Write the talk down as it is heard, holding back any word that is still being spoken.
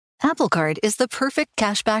Apple Card is the perfect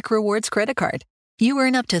cashback rewards credit card. You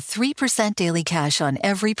earn up to 3% daily cash on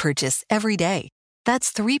every purchase every day.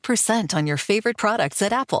 That's 3% on your favorite products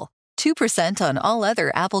at Apple, 2% on all other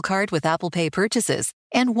Apple Card with Apple Pay purchases,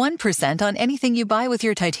 and 1% on anything you buy with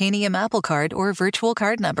your titanium Apple Card or virtual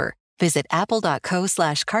card number. Visit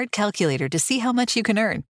apple.co/card calculator to see how much you can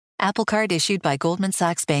earn. Apple Card issued by Goldman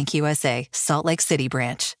Sachs Bank USA, Salt Lake City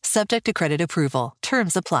branch. Subject to credit approval.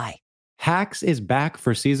 Terms apply. Hacks is back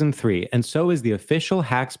for season 3, and so is the official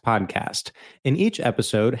Hacks podcast. In each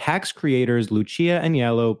episode, Hacks creators Lucia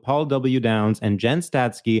Aniello, Paul W. Downs, and Jen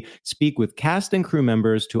Statsky speak with cast and crew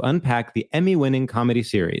members to unpack the Emmy-winning comedy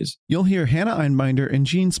series. You'll hear Hannah Einbinder and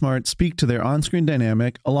Gene Smart speak to their on-screen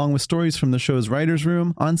dynamic, along with stories from the show's writer's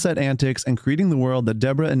room, on-set antics, and creating the world that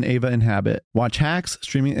Deborah and Ava inhabit. Watch Hacks,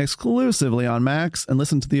 streaming exclusively on Max, and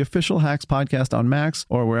listen to the official Hacks podcast on Max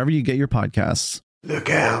or wherever you get your podcasts.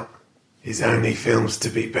 Look out. Is only films to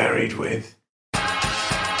be buried with.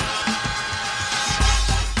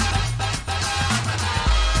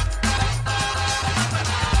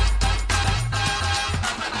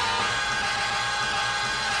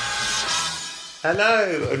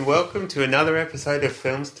 Hello, and welcome to another episode of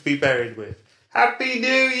Films to be Buried With. Happy New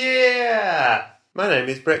Year! My name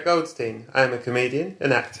is Brett Goldstein. I am a comedian,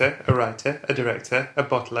 an actor, a writer, a director, a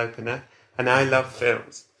bottle opener, and I love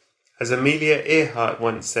films. As Amelia Earhart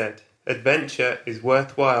once said, adventure is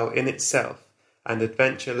worthwhile in itself, and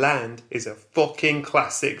Adventureland is a fucking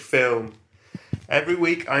classic film. Every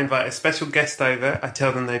week I invite a special guest over, I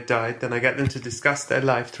tell them they've died, then I get them to discuss their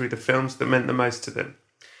life through the films that meant the most to them.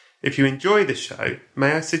 If you enjoy the show,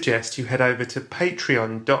 may I suggest you head over to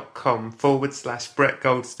patreon.com/Brett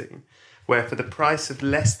Goldstein, where for the price of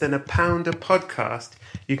less than £1 a podcast,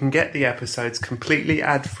 you can get the episodes completely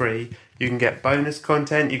ad-free. You can get bonus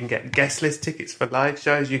content, you can get guest list tickets for live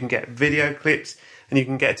shows, you can get video clips, and you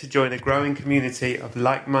can get to join a growing community of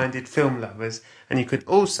like-minded film lovers, and you can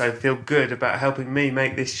also feel good about helping me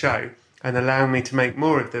make this show and allowing me to make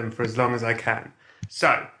more of them for as long as I can.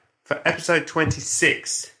 So, for episode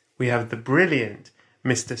 26, we have the brilliant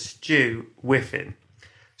Mr. Stu Whiffen.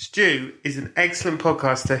 Stu is an excellent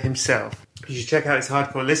podcaster himself. You should check out his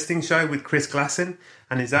Hardcore Listening show with Chris Glasson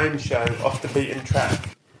and his own show, Off the Beaten Track.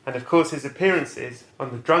 And of course his appearances on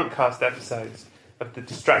the Drunkcast episodes of the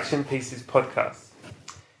Distraction Pieces podcast.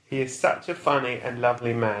 He is such a funny and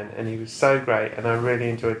lovely man, and he was so great, and I really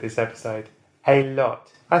enjoyed this episode a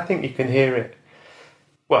lot. I think you can hear it.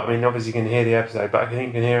 Well, I mean, obviously you can hear the episode, but I think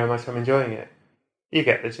you can hear how much I'm enjoying it. You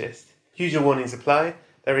get the gist. Usual warnings apply.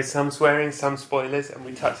 There is some swearing, some spoilers, and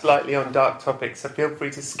we touch lightly on dark topics, so feel free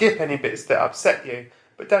to skip any bits that upset you.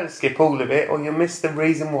 But don't skip all of it, or you'll miss the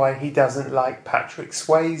reason why he doesn't like Patrick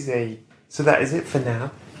Swayze. So that is it for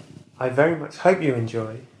now. I very much hope you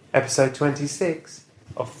enjoy episode 26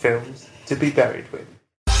 of Films to be Buried With.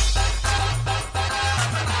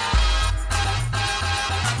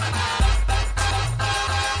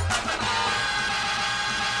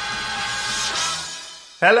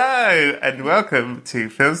 Hello, and welcome to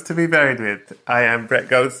Films to be Buried With. I am Brett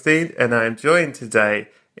Goldstein, and I am joined today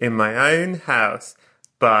in my own house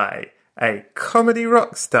by a comedy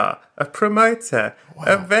rock star, a promoter,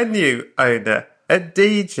 a venue owner, a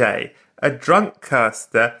DJ, a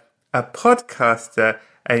drunkcaster, a podcaster,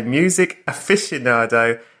 a music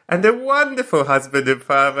aficionado, and a wonderful husband and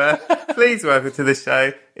father. Please welcome to the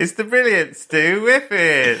show, it's the brilliant Stu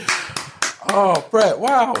Whiffen. Oh, Brett,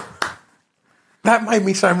 wow. That made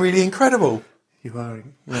me sound really incredible. You are,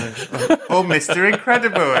 or Mr.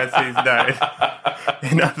 Incredible, as he's known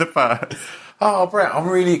in other parts. Oh, Brett, I'm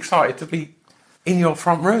really excited to be in your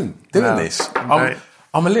front room doing this. I'm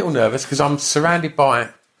a little nervous because I'm surrounded by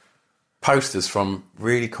posters from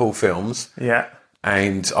really cool films. Yeah.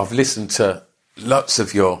 And I've listened to lots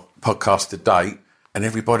of your podcasts to date, and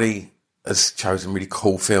everybody has chosen really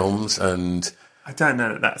cool films. And I don't know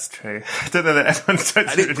that that's true. I don't know that everyone's chosen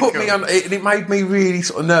and it really put cool. me on. It made me really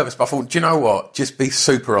sort of nervous. But I thought, do you know what? Just be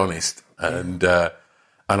super honest. And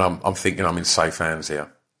I'm thinking I'm in safe hands here.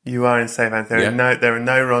 You are in safe hands. There are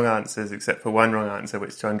no wrong answers except for one wrong answer,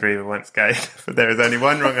 which John Drever once gave. But there is only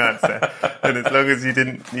one wrong answer, and as long as you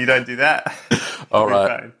don't do that, all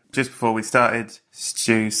right. Fine. Just before we started,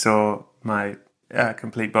 Stu saw my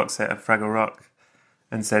complete box set of Fraggle Rock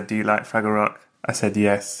and said, "Do you like Fraggle Rock?" I said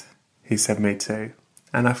yes. He said me too,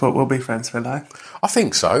 and I thought we'll be friends for life. I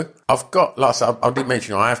think so. I've got, like I did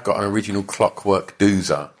mention, I have got an original Clockwork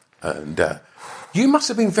Doozer, and. You must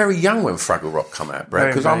have been very young when Fraggle Rock came out,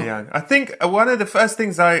 Brett. Very young. I think one of the first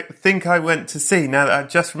things I went to see, now that I've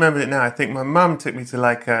just remembered it now, I think my mum took me to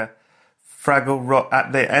like a Fraggle Rock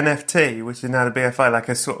at the NFT, which is now the BFI, like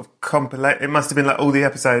a sort of compilation. It must have been like all the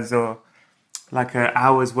episodes or like an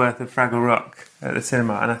hour's worth of Fraggle Rock at the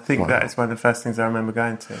cinema. And I think that is one of the first things I remember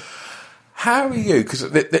going to. How are you? Because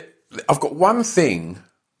I've got one thing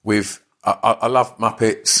with... I love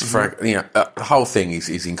Muppets. The whole thing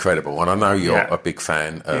is incredible. And I know you're a big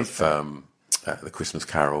fan of The Christmas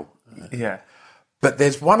Carol. Yeah. But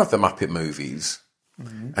there's one of the Muppet movies,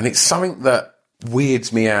 and it's something that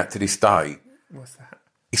weirds me out to this day. What's that?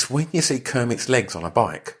 It's when you see Kermit's legs on a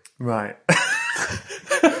bike. Right.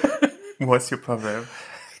 What's your problem?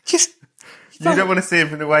 Just... You don't want to see him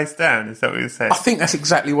from the waist down, is that what you're saying? I think that's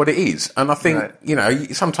exactly what it is. And I think,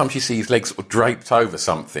 sometimes you see his legs sort of draped over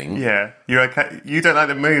something. Yeah. You're okay. You don't like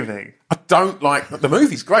them moving? I don't like... The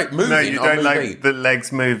movie's great. Moving. No, you don't like the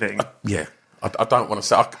legs moving? I don't want to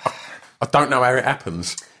say... I don't know how it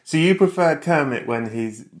happens. So you prefer Kermit when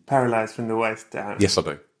he's paralysed from the waist down? Yes, I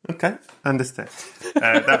do. Okay, understood.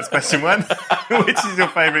 That was question one. Which is your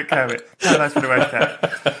favourite Kermit? Paralysed from the waist down.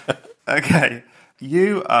 Okay.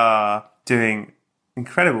 You are doing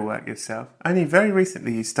incredible work yourself. Only very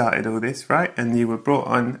recently you started all this, right? And you were brought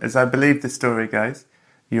on, as I believe the story goes,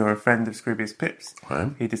 you're a friend of Scroobius Pip's.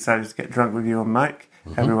 He decided to get drunk with you on mic.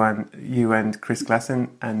 Everyone, you and Chris Glasson,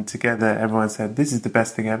 and together everyone said, this is the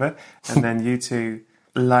best thing ever. And then you two,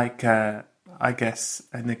 like, I guess,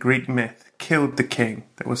 in a Greek myth, killed the king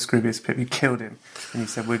that was Scroobius Pip. You killed him. And you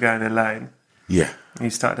said, we're going alone. Yeah. And you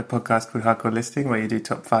started a podcast called Hardcore Listing where you do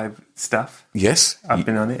top 5 stuff. Yes. I've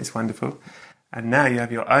been on it. It's wonderful. And now you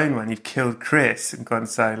have your own one. You've killed Chris and gone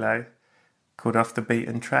solo, called Off the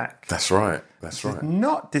Beaten Track. That's right. That's right.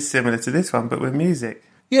 Not dissimilar to this one, but with music.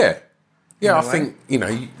 Yeah. Yeah, I think,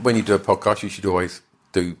 when you do a podcast, you should always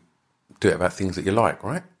do it about things that you like,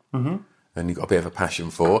 right? Mm-hmm. And you've got a bit of a passion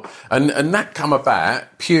for. And that come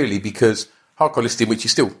about purely because Hardcore Listing, which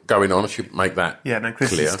is still going on, I should make that Chris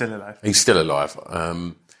clear. is still alive. He's still alive.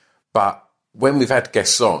 But when we've had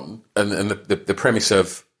guests on, and the premise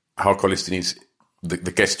of Hardcore Listing is the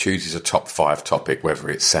guest chooses a top 5 topic, whether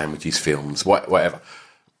it's sandwiches, films, whatever.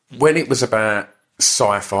 When it was about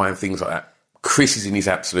sci-fi and things like that, Chris is in his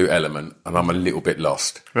absolute element, and I'm a little bit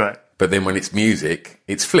lost. Right. But then when it's music,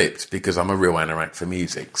 it's flipped because I'm a real anorak for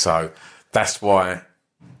music. So that's why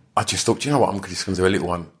I just thought, you know what, I'm just going to do a little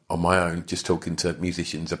one on my own, just talking to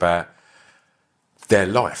musicians about their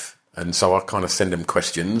life. And so I kind of send them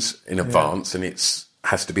questions in advance, and it's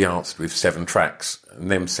has to be answered with 7 tracks.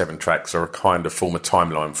 And them 7 tracks are a kind of form a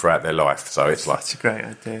timeline throughout their life. So it's like... That's a great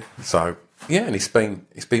idea. So, yeah, and it's been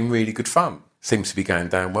really good fun. Seems to be going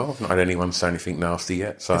down well. I've not had anyone say anything nasty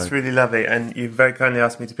yet. So it's really lovely, and you very kindly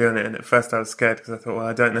asked me to be on it. And at first, I was scared because I thought, well,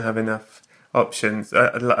 I don't have enough options.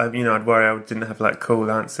 I'd worry I didn't have like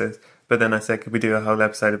cool answers. But then I said, could we do a whole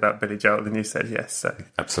episode about Billy Joel? And you said yes. So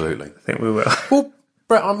absolutely, I think we will. Well,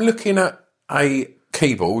 Brett, I'm looking at a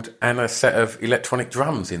keyboard and a set of electronic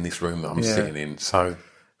drums in this room that I'm sitting in. So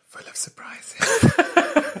full of surprises.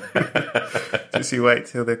 Just you wait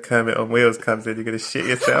till the Kermit on Wheels comes in. You're going to shit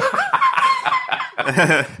yourself.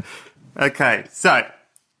 Okay, so,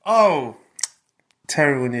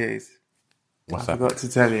 terrible news. What's I that? forgot to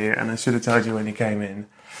tell you, and I should have told you when you came in.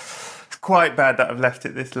 It's quite bad that I've left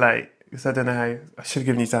it this late, because I don't know how... I should have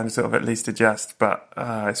given you time to sort of at least adjust, but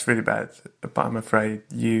it's really bad. But I'm afraid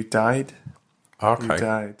you died. Okay. You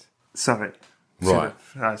died. Sorry. Right.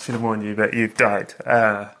 I should have warned you, but you've died.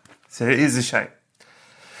 So it is a shame.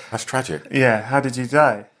 That's tragic. Yeah, how did you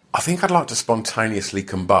die? I think I'd like to spontaneously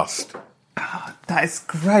combust. Oh, that is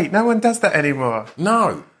great. No one does that anymore.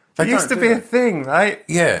 No. It used to be a thing, right?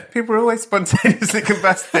 Yeah. People are always spontaneously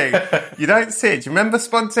combusting. You don't see it. Do you remember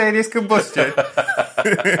spontaneous combustion?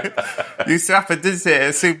 Used to happen, didn't it, at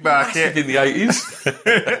a supermarket? In the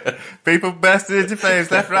 80s. People bursting into flames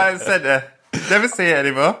left, right and centre. Never see it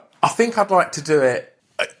anymore. I think I'd like to do it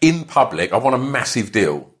in public. I want a massive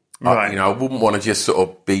deal. Right. I wouldn't want to just sort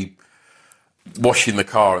of be washing the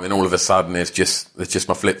car and then all of a sudden there's just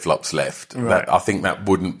my flip-flops left. Right. I think that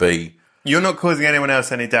wouldn't be... You're not causing anyone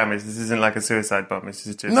else any damage. This isn't like a suicide bomb. This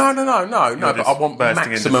is just... No, but I want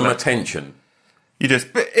maximum into attention. You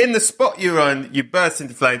just... But in the spot you're on, you burst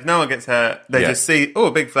into flames, no one gets hurt. They just see,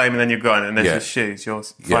 a big flame, and then you're gone, and there's your shoes, your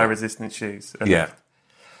fire-resistant shoes. Yeah.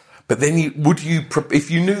 But then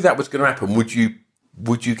if you knew that was going to happen, would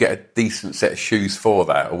you get a decent set of shoes for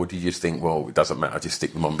that, or would you just think, well, it doesn't matter, I just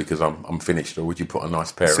stick them on because I'm finished, or would you put a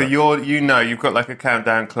nice pair So on? you've got like a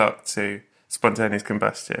countdown clock to spontaneous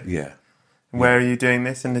combustion. Yeah. Where are you doing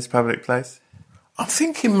this, in this public place? I'm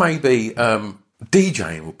thinking maybe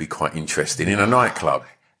DJing would be quite interesting in a nightclub.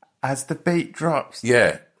 As the beat drops.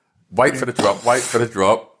 Yeah. Wait for the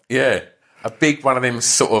drop. Yeah. A big one of them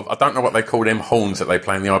sort of, I don't know what they call them horns that they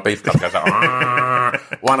play in the Ibiza club. Goes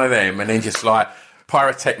like, one of them, and then just like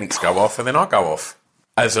pyrotechnics go off, and then I go off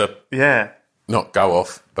as a not go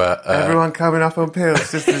off, but everyone coming up on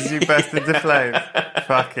pills just as you burst into flames.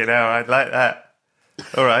 Fucking hell, I'd like that.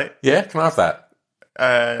 All right, yeah, can I have that?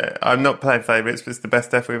 I'm not playing favourites, but it's the best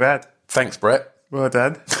death we've had. Thanks, Brett. Well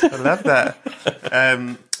done. I love that.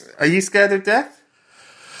 Are you scared of death?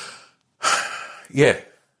 Yeah.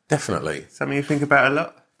 Definitely. Something you think about a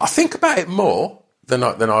lot? I think about it more than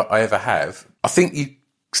I ever have. I think you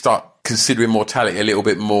start considering mortality a little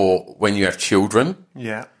bit more when you have children.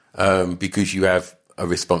 Yeah. Because you have a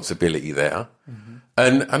responsibility there. Mm-hmm.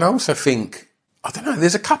 And I also think, I don't know,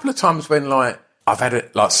 there's a couple of times when like I've had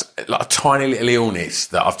a tiny little illness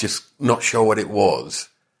that I've just not sure what it was.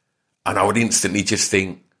 And I would instantly just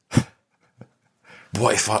think,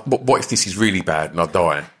 what if this is really bad and I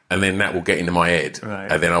die? And then that will get into my head,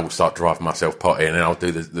 right. And then I will start driving myself potty, and then I'll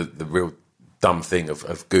do the real dumb thing of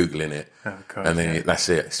Googling it, and then that's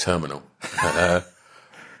it. It's terminal.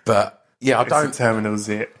 But yeah, It's terminal's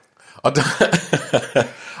it. I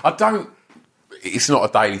don't. It's not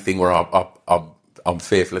a daily thing where I'm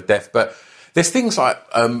fearful of death, but there's things like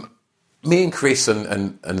me and Chris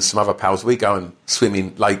and some other pals. We go and swim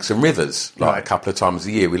in lakes and rivers like a couple of times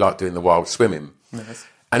a year. We like doing the wild swimming. Nice.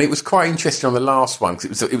 And it was quite interesting on the last one,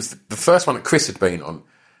 because it was the first one that Chris had been on,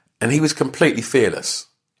 and he was completely fearless.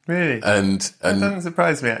 Really? And that doesn't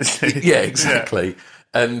surprise me, actually. Yeah, exactly.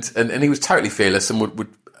 Yeah. And he was totally fearless, and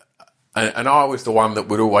and I was the one that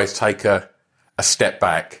would always take a step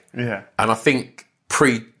back. Yeah. And I think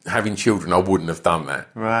having children, I wouldn't have done that.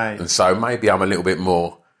 Right. And so maybe I'm a little bit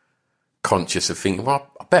more conscious of thinking, well,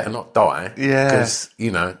 I better not die. Yeah. Because,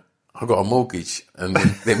 I've got a mortgage and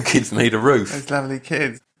them kids need a roof. Those lovely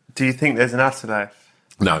kids. Do you think there's an afterlife?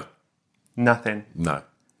 No. Nothing? No.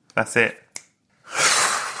 That's it?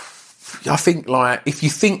 I think, like, if you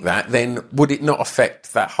think that, then would it not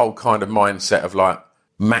affect that whole kind of mindset of, like,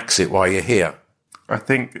 max it while you're here? I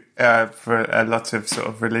think for a lot of sort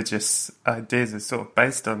of religious ideas are sort of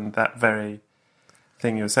based on that very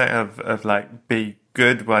thing you're saying of like, be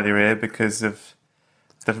good while you're here because of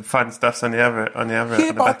the fun stuff's on the other.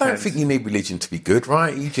 Yeah, but I don't think you need religion to be good,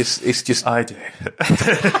 right? It's just. I do.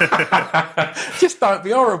 Just don't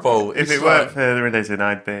be horrible. If it weren't for the religion,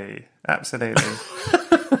 I'd be absolutely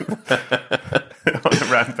on a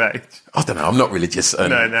rampage. I don't know. I'm not religious. No.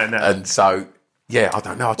 And so, yeah, I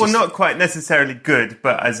don't know. Well, not quite necessarily good,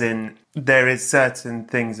 but as in there is certain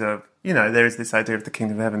things of, there is this idea of the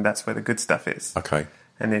kingdom of heaven. That's where the good stuff is. Okay.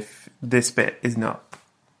 And if this bit is not.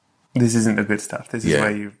 This isn't the good stuff. This is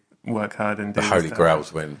where you work hard and do the Holy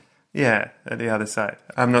Grail's when... Yeah, at the other side.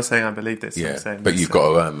 I'm not saying I believe this. Yeah, I'm saying but you've got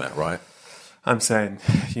to earn that, right? I'm saying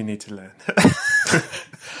you need to learn.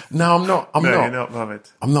 No, I'm not. You're not bothered.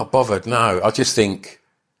 I'm not bothered, no. I just think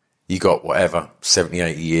you got whatever, 70,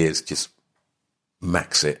 80 years, just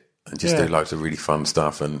max it and just do loads of really fun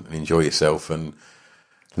stuff and enjoy yourself and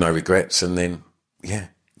no regrets, and then,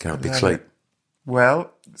 go and big sleep.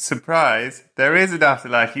 Well, surprise, there is an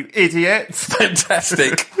afterlife, you idiots.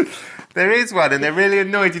 Fantastic. There is one, and they're really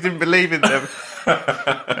annoyed you didn't believe in them.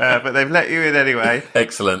 But they've let you in anyway.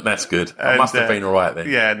 Excellent, that's good. I must have been all right then.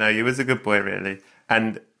 Yeah, no, you was a good boy, really.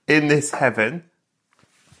 And in this heaven,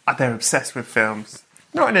 they're obsessed with films.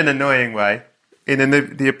 Not in an annoying way, in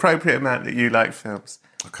the appropriate amount that you like films.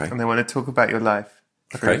 Okay. And they want to talk about your life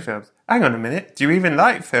through films. Hang on a minute, do you even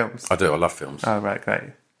like films? I do, I love films. Oh, right, great.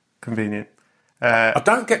 Convenient. I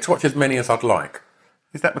don't get to watch as many as I'd like.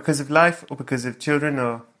 Is that because of life or because of children?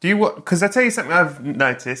 Or do you? Because I tell you something I've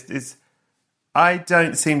noticed is I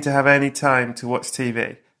don't seem to have any time to watch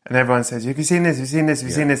TV. And everyone says, have you seen this? Have you seen this? Have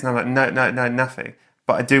you seen this? And I'm like, no, nothing.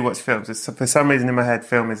 But I do watch films. For some reason in my head,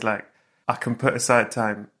 film is like, I can put aside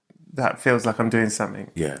time. That feels like I'm doing something.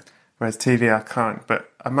 Yeah. Whereas TV, I can't.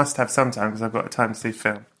 But I must have some time because I've got time to see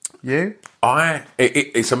film. You?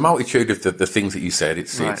 It's a multitude of the things that you said.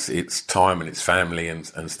 It's time and it's family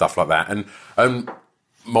and stuff like that. And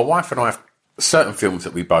my wife and I have certain films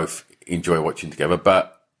that we both enjoy watching together,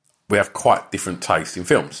 but we have quite different tastes in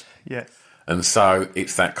films. Yes. And so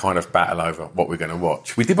it's that kind of battle over what we're going to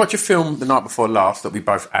watch. We did watch a film the night before last that we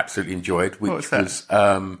both absolutely enjoyed, which was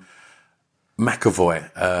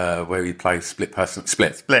McAvoy, where he plays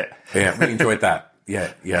Split. Yeah, we enjoyed that.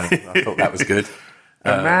 Yeah, I thought that was good.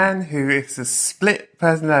 A man who is a split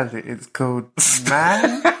personality. It's called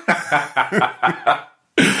Man.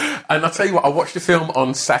 And I'll tell you what, I watched the film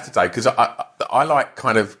on Saturday because I like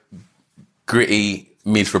kind of gritty,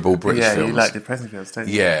 miserable British films. Yeah, you like depressing films, don't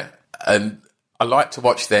you? Yeah, and I like to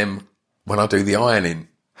watch them when I do the ironing.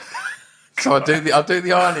 So I do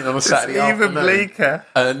the ironing on a Saturday afternoon. Even bleaker.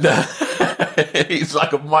 And it's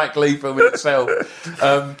like a Mike Lee film in itself.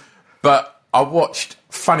 But I watched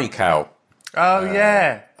Funny Cow. Oh,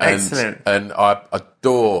 yeah. Excellent. And I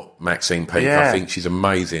adore Maxine Peake. Yeah. I think she's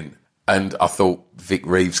amazing. And I thought Vic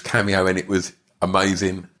Reeves' cameo in it was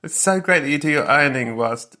amazing. It's so great that you do your ironing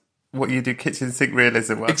whilst what you do kitchen sink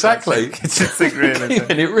realism. Exactly. Kitchen sink realism.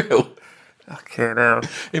 Keeping it real. Okay, now.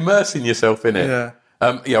 Immersing yourself in it. Yeah.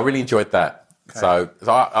 I really enjoyed that. Okay. So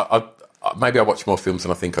I maybe I watch more films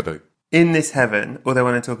than I think I do. In this heaven, all they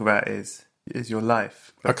want to talk about is your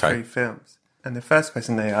life. Like okay. 3 films. And the first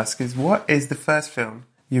question they ask is, what is the first film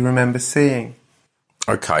you remember seeing?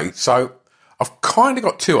 Okay, so I've kind of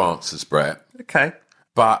got 2 answers, Brett. Okay.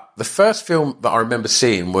 But the first film that I remember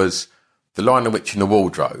seeing was The Lion, the Witch and the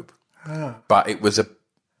Wardrobe. Ah. But it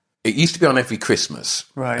used to be on every Christmas.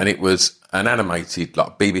 Right. And it was an animated,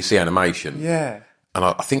 like BBC animation. Yeah. And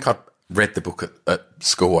I think I read the book at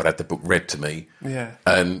school. I'd had the book read to me. Yeah.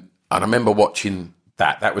 And I remember watching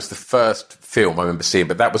that. That was the first film I remember seeing,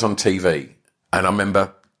 but that was on TV. And I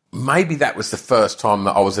remember maybe that was the first time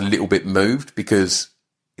that I was a little bit moved because,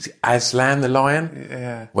 is it Aslan the lion?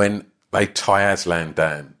 Yeah. When they tie Aslan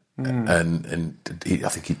down and I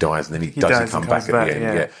think he dies and then he doesn't come back at the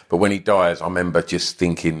end. Yeah. But when he dies, I remember just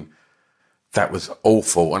thinking that was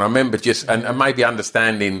awful. And I remember just, and maybe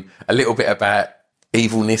understanding a little bit about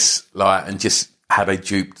evilness, like, and just how they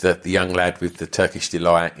duped the young lad with the Turkish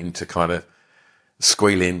delight into kind of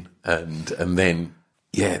squealing and then,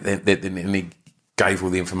 then he gave all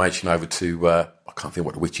the information over to, I can't think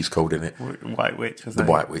what the witch is called in it. White Witch, wasn't it?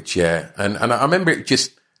 The White Witch, yeah. And I remember it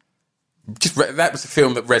just that was the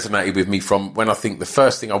film that resonated with me from when I think the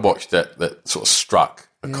first thing I watched that sort of struck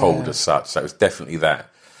a chord as such. So it was definitely that.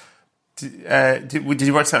 Did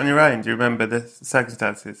you watch that on your own? Do you remember the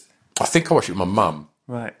circumstances? I think I watched it with my mum.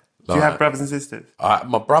 Right. Do you have brothers and sisters?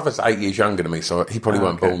 My brother's 8 years younger than me, so he probably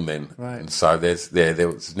weren't born then. Right. And so there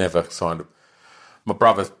was never kind of... My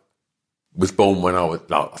brother was born when I was,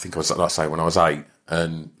 I think I was, like I say, when I was 8,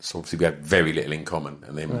 and so obviously we had very little in common.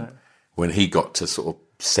 And then when he got to sort of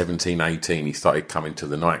 17, 18, he started coming to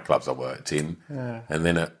the nightclubs I worked in. Yeah. And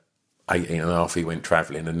then at 18 and a half, he went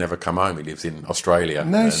travelling and never come home. He lives in Australia.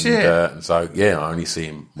 No shit. And so, I only see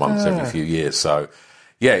him once every few years. So,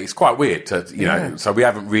 yeah, it's quite weird to, you know, so we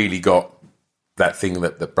haven't really got that thing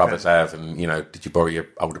that brothers have and, you know, did you borrow your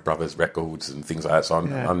older brother's records and things like that. So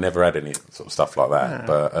I never had any sort of stuff like that.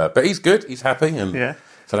 Yeah. But he's good, he's happy, and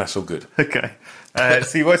so that's all good. Okay.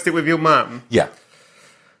 So you watched it with your mum? Yeah.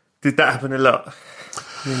 Did that happen a lot?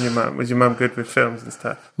 You and your mum? Was your mum good with films and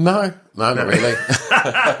stuff? No, not really.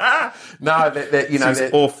 No, you know,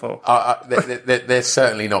 it's awful. They're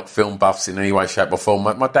certainly not film buffs in any way, shape or form.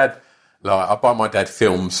 My dad... Like, I buy my dad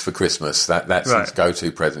films for Christmas. That's his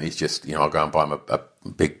go-to present. He's just, you know, I go and buy him a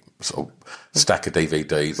big sort of stack of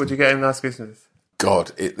DVDs. What did you get him last Christmas?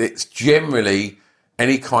 God, it's generally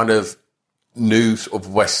any kind of new sort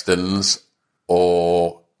of westerns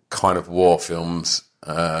or kind of war films.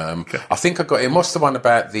 I think I got him. What's the one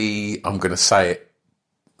about the? I'm going to say it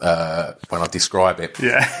when I describe it.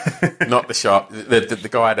 Yeah, not the shark. The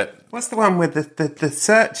guy that. What's the one with the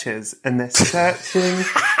searchers and they're searching?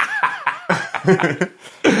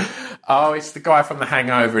 Oh, it's the guy from The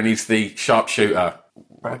Hangover, and he's the sharpshooter.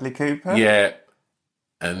 Bradley Cooper. Yeah,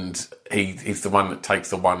 and he's the one that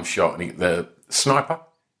takes the one shot, and the sniper.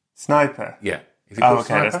 Sniper. Yeah. Okay,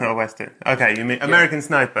 Sniper? That's not a western. Okay, you mean American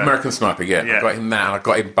Sniper? American Sniper. Yeah. I got him that, and I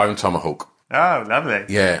got him Bone Tomahawk. Oh, lovely.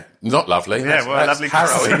 Yeah, not lovely. Yeah, that's lovely.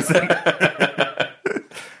 Harrowing.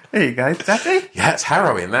 There you go, Daddy. Yeah, it's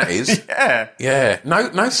harrowing. That is. Yeah. No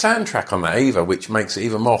soundtrack on that either, which makes it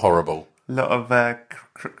even more horrible. A lot of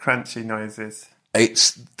crunchy noises.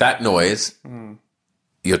 It's that noise.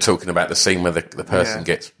 You're talking about the scene where the person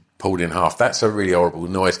gets pulled in half. That's a really horrible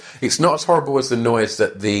noise. It's not as horrible as the noise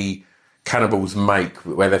that the cannibals make,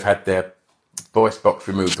 where they've had their voice box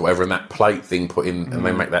removed or whatever, and that plate thing put in, and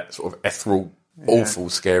they make that sort of ethereal, awful,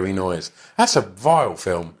 scary noise. That's a vile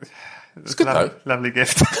film. It's good though. Lovely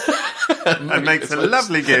gift. That makes a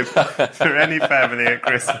lovely gift for any family at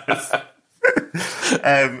Christmas.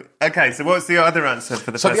 Okay, so what's the other answer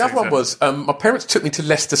for the first? So the other one was my parents took me to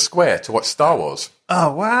Leicester Square to watch Star Wars.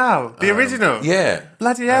 Oh wow, the original. Yeah,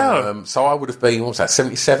 bloody hell. So I would have been, what was that,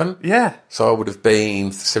 77? Yeah. So I would have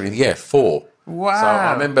been 4. Wow. So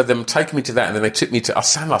I remember them taking me to that, and then they took me to. I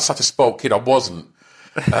sound like such a spoiled kid. I wasn't.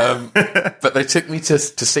 But they took me to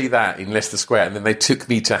see that in Leicester Square, and then they took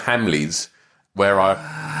me to Hamleys, where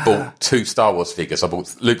I bought 2 Star Wars figures. I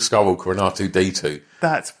bought Luke Skywalker and R2-D2.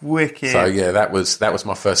 That's wicked. So yeah, that was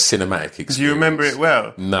my first cinematic experience. Do you remember it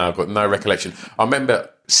well? No, I've got no recollection. I remember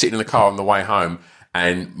sitting in the car on the way home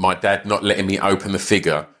and my dad not letting me open the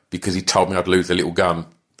figure because he told me I'd lose a little gun.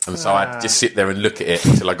 And so I had to just sit there and look at it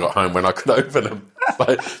until I got home when I could open them.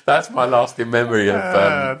 So that's my lasting memory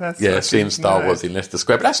of seeing Star Wars in Leicester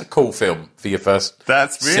Square. But that's a cool film for your first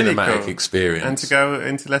cinematic experience. And to go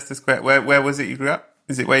into Leicester Square, where was it you grew up?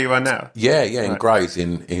 Is it where you are now? Yeah, in Grays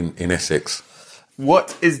in Essex.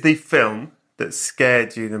 What is the film that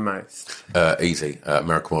scared you the most? Easy.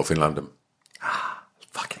 American Wolf in London. I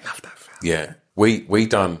fucking love that film. Yeah. We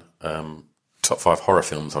done top 5 horror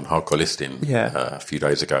films on Hardcore Listing a few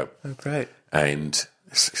days ago. Oh, great. And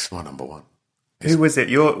it's my number one. Who was it?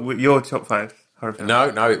 Your top 5 horror films?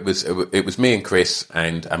 No, it was me and Chris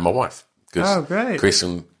and my wife. Oh, great. Chris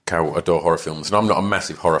and Carol adore horror films, and I'm not a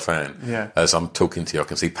massive horror fan. Yeah. As I'm talking to you, I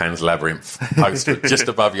can see Pan's Labyrinth poster just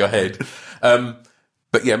above your head.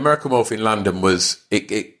 But yeah, American Wolf in London was...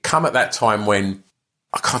 It come at that time when...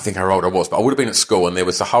 I can't think how old I was, but I would have been at school, and there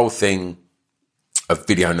was the whole thing of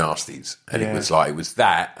video nasties. And it was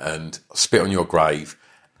that, and Spit on Your Grave,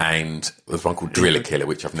 and there was one called Driller Killer,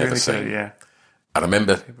 which I've never seen. Yeah. And I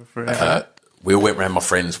remember we all went round my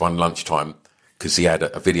friend's one lunchtime because he had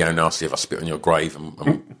a video nasty of I Spit on Your Grave,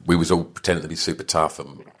 and we was all pretending to be super tough.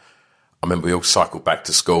 And I remember we all cycled back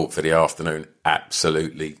to school for the afternoon,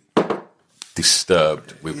 absolutely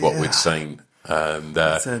disturbed with what we'd seen. And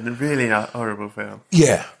it's a really horrible film.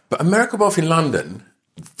 Yeah, but American Wolf in London,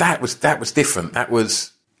 that was different.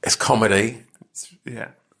 It's comedy.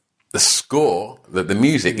 The score, the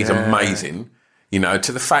music is amazing. You know,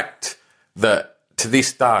 to the fact that to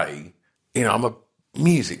this day, you know, I'm a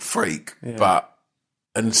music freak,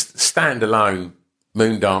 and standalone,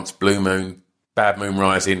 Moondance, Blue Moon, Bad Moon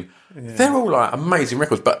Rising, they're all like amazing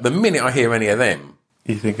records. But the minute I hear any of them,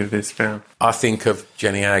 you think of this film? I think of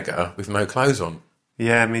Jenny Agger with no clothes on.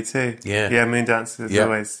 Yeah, me too. Yeah, Moondance is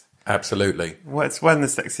always absolutely. Well, it's one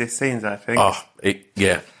of the sexiest scenes, I think. Oh, absolutely.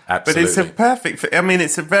 But it's a perfect. I mean,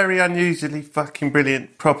 it's a very unusually fucking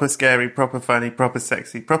brilliant, proper scary, proper funny, proper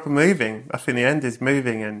sexy, proper moving. I think the end is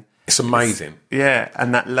moving and it's amazing.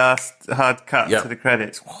 And that last hard cut to the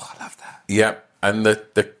credits. Oh, I love that. Yeah, and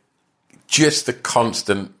the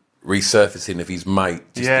constant resurfacing of his mate,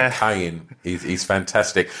 just decaying. He's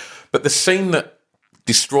fantastic. But the scene that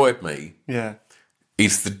destroyed me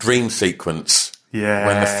is the dream sequence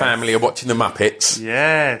when the family are watching the Muppets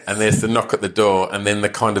and there's the knock at the door and then the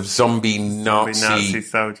kind of zombie Nazi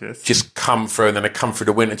soldiers just come through and then they come through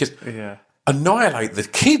the window and just annihilate the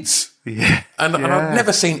kids. And I'd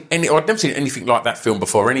never seen anything like that film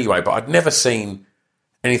before anyway, but I'd never seen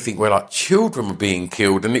anything where like children were being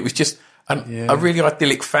killed, and it was just a really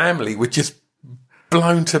idyllic family were just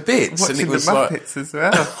blown to bits. Watching and it was the Muppets as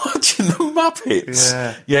well. Watching the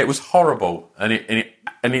Muppets. Yeah, it was horrible. And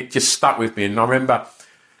it just stuck with me. And I remember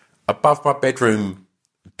above my bedroom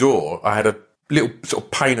door, I had a little sort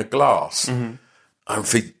of pane of glass. Mm-hmm. And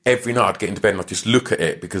for every night I'd get into bed and I'd just look at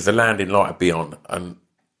it because the landing light would be on. And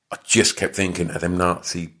I just kept thinking of them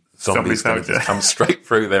Nazi zombies going to come straight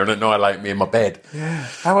through there and annihilate me in my bed. Yeah.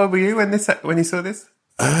 How old were you when you saw this?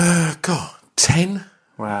 10.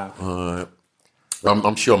 Wow.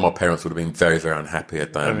 I'm sure my parents would have been very, very unhappy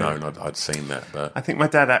had they known I'd seen that. But I think my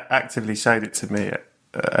dad actively showed it to me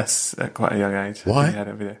at quite a young age. Why? He had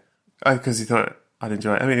it video. Oh, because he thought I'd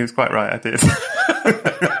enjoy it. I mean, he was quite right. I did.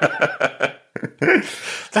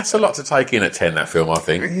 That's a lot to take in at 10, that film, I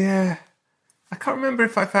think. Yeah. I can't remember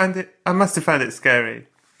if I found it... I must have found it scary.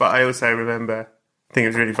 But I also remember thinking it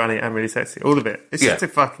was really funny and really sexy. All of it. It's just a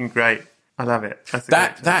fucking great... I love it.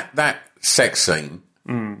 That sex scene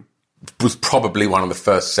was probably one of the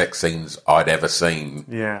first sex scenes I'd ever seen.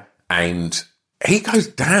 Yeah. And he goes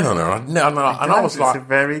down on her. And I was like...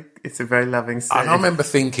 It's a very loving scene. And I remember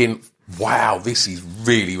thinking, wow, this is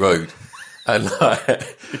really rude. And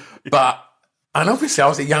and obviously I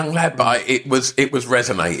was a young lad, but it was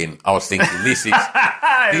resonating. I was thinking, this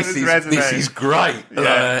is great.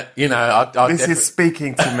 Yeah. This is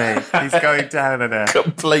speaking to me. He's going down on her.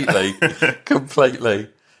 Completely.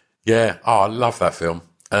 Yeah. Oh, I love that film.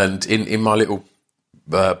 And in my little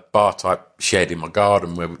bar type shed in my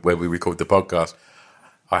garden where we record the podcast,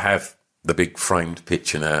 I have the big framed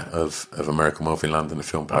picture now of American Wolf in London, the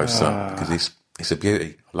film poster, because it's a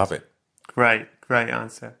beauty. I love it. Great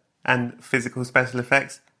answer. And physical special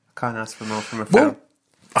effects? I can't ask for more from a film. Well,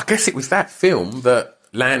 I guess it was that film that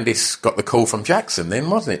Landis got the call from Jackson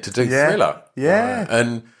then, wasn't it, to do Thriller? Yeah.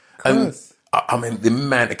 And I mean, the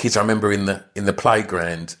amount of kids I remember in the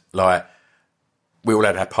playground, like, we all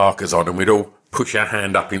had our parkas on and we'd all push our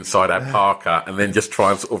hand up inside our parka and then just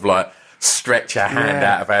try and sort of like stretch our hand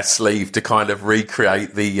out of our sleeve to kind of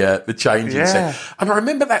recreate the changing scene. And I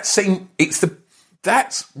remember that scene, it's the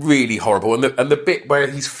That's really horrible. And the bit where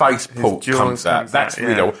his face comes out, that's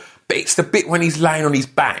really horrible. But it's the bit when he's laying on his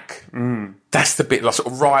back. That's the bit, like,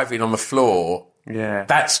 sort of writhing on the floor. Yeah.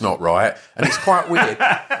 That's not right. And it's quite weird.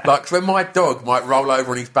 Like, when my dog might roll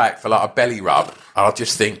over on his back for, like, a belly rub, I'll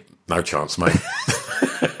just think, no chance, mate.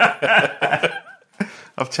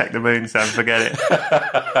 I've checked the moon, Sam, forget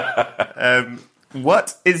it.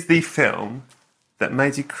 What is the film that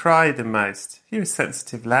made you cry the most? You're a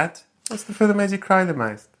sensitive lad. What's the film that made you cry the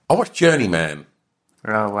most? I watched Journeyman.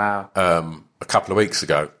 Oh, wow. A couple of weeks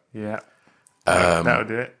ago. Yeah. That'll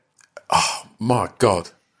do it. Oh, my God.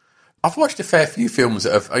 I've watched a fair few films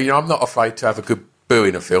that have, I'm not afraid to have a good boo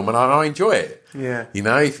in a film, and I enjoy it. Yeah.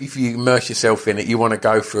 If you immerse yourself in it, you want to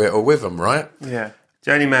go through it or with them, right? Yeah.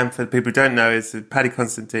 Journeyman, for the people who don't know, is Paddy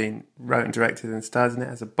Considine wrote and directed and stars in it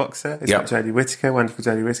as a boxer. It's got Jodie Whittaker, wonderful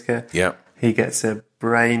Jodie Whittaker. Yeah. He gets a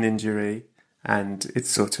brain injury, and it's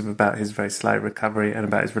sort of about his very slow recovery and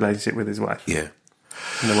about his relationship with his wife. Yeah.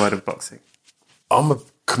 In the world of boxing. I'm a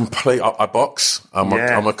complete... I box. I'm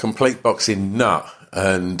a complete boxing nut,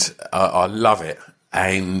 and I love it.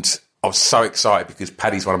 And I was so excited because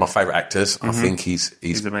Paddy's one of my favourite actors. I think he's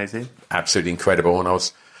amazing. Absolutely incredible. And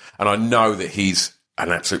I know that he's an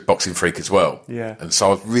absolute boxing freak as well. Yeah. And so I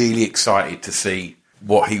was really excited to see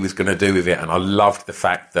what he was going to do with it. And I loved the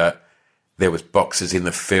fact that there was boxers in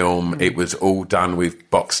the film. It was all done with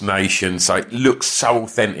Box Nation. So it looked so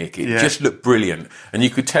authentic. It just looked brilliant. And you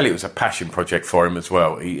could tell it was a passion project for him as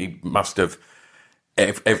well. He must have,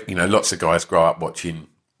 lots of guys grow up watching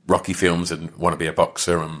Rocky films and want to be a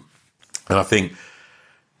boxer. And I think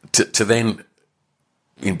to then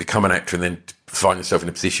become an actor and then find yourself in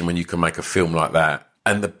a position when you can make a film like that,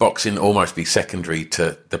 and the boxing almost be secondary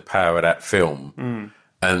to the power of that film.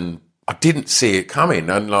 And I didn't see it coming.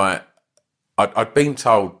 And like, I'd been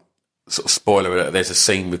told, sort of spoiler alert, there's a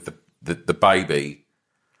scene with the baby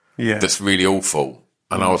that's really awful.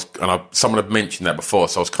 And someone had mentioned that before,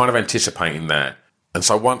 so I was kind of anticipating that. And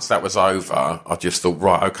so once that was over, I just thought,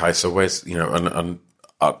 right, okay, so where's, and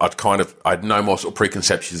I had no more sort of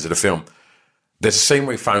preconceptions of the film. There's a scene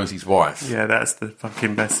where he phones his wife. Yeah, that's the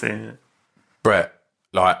fucking best scene. Brett,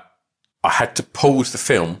 like, I had to pause the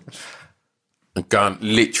film and go and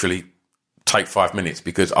literally take 5 minutes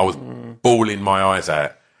because I was bawling my eyes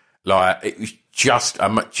out. Like, it was just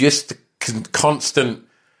the constant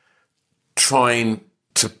trying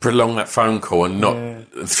to prolong that phone call and not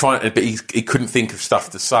trying, but he couldn't think of stuff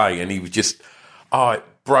to say, and he was just, it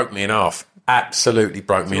broke me in half. Absolutely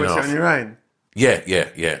broke me in half. Was it on your own?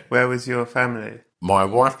 Yeah. Where was your family? My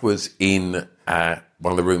wife was in one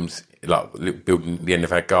of the rooms, like a little building at the end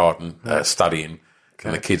of our garden, studying,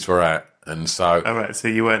 and the kids were out. And so, all right. So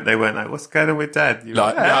they weren't like, "What's going on with Dad?" You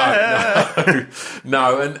like,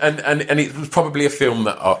 no. And it was probably a film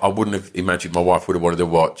that I wouldn't have imagined my wife would have wanted to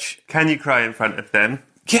watch. Can you cry in front of them?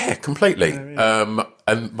 Yeah, completely. Oh, really?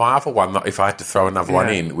 And my other one, if I had to throw another one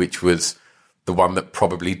in, which was the one that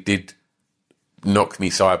probably did knock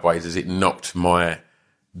me sideways, as it knocked my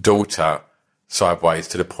daughter sideways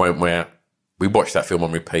to the point where we watched that film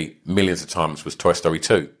on repeat millions of times, was Toy Story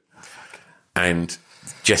 2. And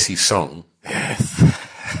Jessie's song. Yes.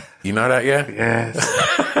 You know that, yeah?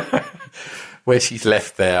 Yes. Where she's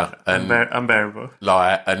left there. And unbearable.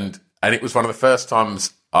 Like, and it was one of the first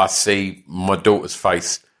times I see my daughter's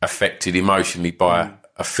face affected emotionally by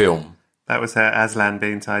a film. That was her Aslan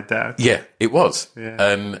being tied down. Yeah, it was. Yeah.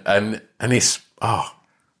 And it's,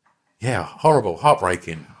 horrible,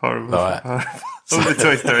 heartbreaking. Horrible. Like, horrible. All the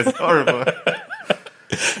Toy Stories, horrible.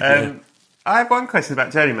 I have one question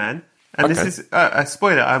about Journeyman. And this is a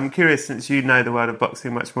spoiler. I'm curious, since you know the world of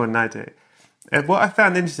boxing much more than I do. What I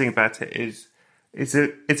found interesting about it is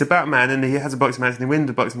it's about a man, and he has a boxing match and he wins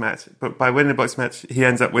the boxing match. But by winning the boxing match, he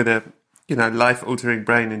ends up with a life-altering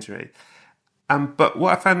brain injury. But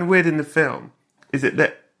what I found weird in the film is at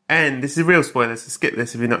the end, this is a real spoiler, so skip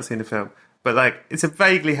this if you've not seen the film. But like, it's a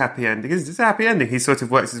vaguely happy ending. It's a happy ending. He sort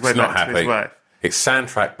of works his way back to his wife. It's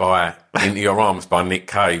soundtracked by Into Your Arms by Nick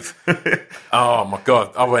Cave. Oh my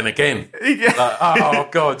God, I went again. Yeah. Oh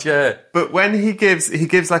God, yeah. But when he gives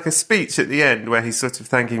like a speech at the end where he's sort of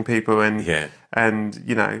thanking people and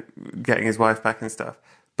getting his wife back and stuff.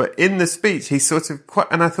 But in the speech, he's sort of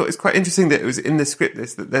and I thought it's quite interesting that it was in the script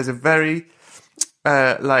that there's a very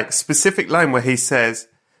specific line where he says,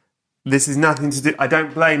 "This is nothing to do. I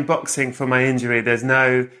don't blame boxing for my injury. There's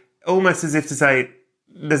no," almost as if to say,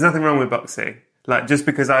 "There's nothing wrong with boxing. Like, just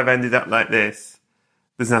because I've ended up like this,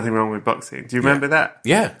 there's nothing wrong with boxing." Do you remember that?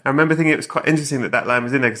 Yeah. I remember thinking it was quite interesting that line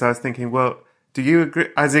was in there, because I was thinking, well, do you agree?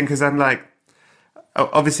 As in, because I'm like,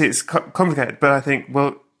 obviously it's complicated, but I think,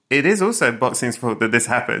 well, it is also boxing's fault that this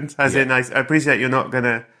happened. As in, I appreciate you're not going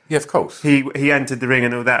to... Yeah, of course. He entered the ring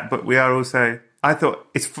and all that, but we are also... I thought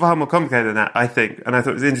it's far more complicated than that, I think. And I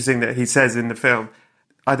thought it was interesting that he says in the film...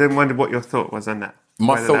 I don't wonder what your thought was on that.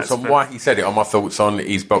 My thoughts on why he said it, or my thoughts on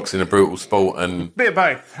is boxing a brutal sport, and bit of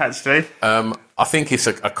both, actually. I think it's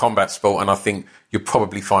a combat sport, and I think you'll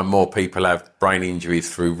probably find more people have brain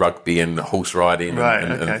injuries through rugby and horse riding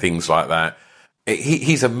and things like that.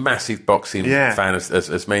 He's a massive boxing fan,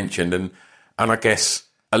 as mentioned, and I guess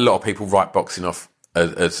a lot of people write boxing off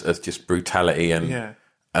as just brutality, and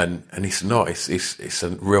it's not. It's a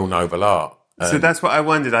real noble art. So that's what I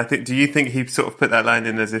wondered. I think. Do you think he sort of put that line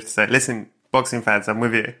in as if to say, "Listen, boxing fans, I'm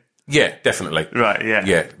with you"? Yeah, definitely. Right. Yeah.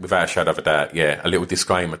 Yeah, without a shadow of a doubt. Yeah, a little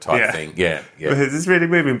disclaimer type thing. Yeah. Well, this is really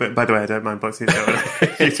moving. But by the way, I don't mind boxing.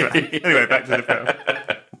 Anyway, back to the film.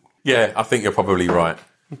 Yeah, I think you're probably right.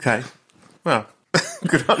 Okay. Well,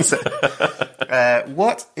 good answer.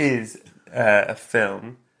 What is a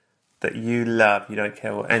film that you love? You don't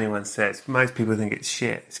care what anyone says. Most people think it's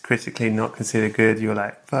shit. It's critically not considered good. You're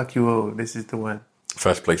like, fuck you all. This is the one.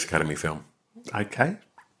 First Police Academy film. Okay.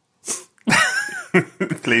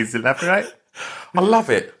 Please elaborate. I love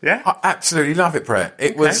it. Yeah? I absolutely love it, Brett.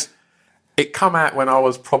 It come out when I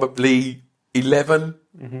was probably 11.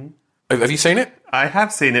 Mm-hmm. Have you seen it? I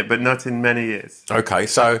have seen it, but not in many years. Okay,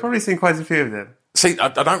 so... I've probably seen quite a few of them. See, I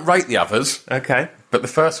don't rate the others. Okay. But the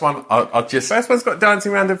first one, I just... First one's got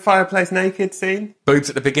dancing around the fireplace naked scene. Boobs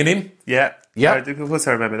at the beginning. Yeah. Yeah. I do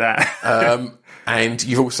also remember that. And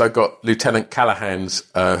you've also got Lieutenant Callahan's,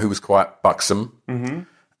 who was quite buxom. Mm-hmm.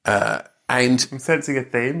 And I'm sensing a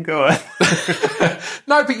theme. Go on.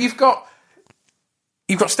 No, but you've got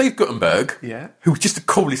Steve Guttenberg, who was just the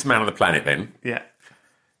coolest man on the planet then. Yeah.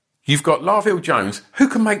 You've got Larville Jones, who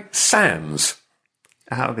can make sounds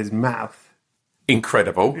out of his mouth.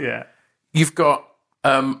 Incredible. Yeah. You've got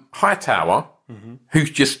Hightower,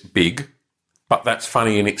 who's just big, but that's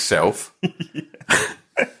funny in itself.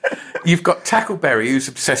 You've got Tackleberry, who's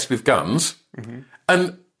obsessed with guns. Mm-hmm.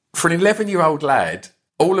 And for an 11-year-old lad,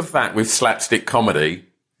 all of that with slapstick comedy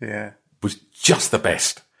was just the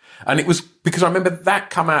best. And it was because I remember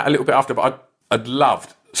that come out a little bit after, but I'd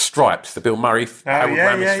loved Stripes, the Bill Murray, Harold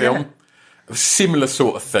Ramis film. Yeah. A similar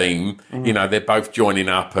sort of theme. Mm. You know, they're both joining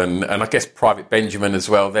up, and I guess Private Benjamin as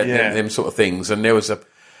well. Them sort of things. And there was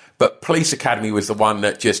but Police Academy was the one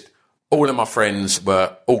that just all of my friends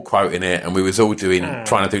were all quoting it, and we was all trying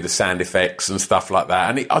to do the sound effects and stuff like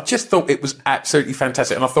that. And I just thought it was absolutely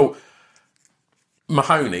fantastic. And I thought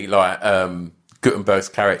Mahoney, like Guttenberg's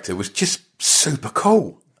character, was just super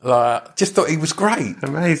cool. Like, just thought he was great.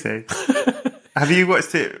 Amazing. Have you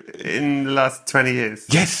watched it in the last 20 years?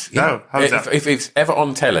 Yes. Yeah. Oh, if it's ever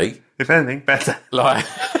on telly, if anything, better. Like,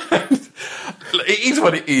 it is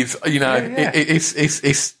what it is. You know,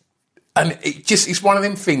 it's and it's one of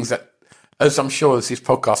them things that, as I'm sure as this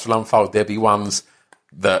podcast will unfold, there'll be ones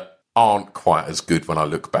that aren't quite as good when I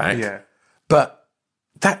look back. Yeah. But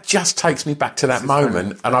that just takes me back to that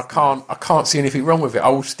moment, and I can't see anything wrong with it. I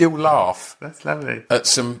will still laugh. That's lovely. At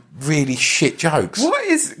some really shit jokes. What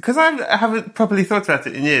is, because I haven't properly thought about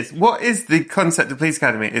it in years, what is the concept of Police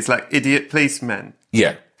Academy? It's like idiot policemen.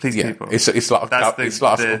 Yeah. Police people. It's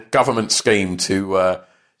like a government scheme to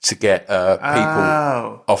get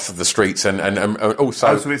people off of the streets and also...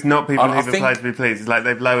 Oh, so it's not people who've applied to be police. It's like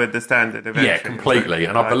they've lowered the standard of entry. Yeah, completely.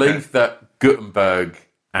 And I believe that Guttenberg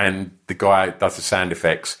and the guy who does the sound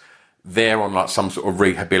effects, they're on like some sort of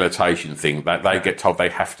rehabilitation thing. They get told they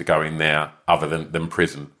have to go in there other than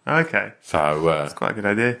prison. Okay. So... that's quite a good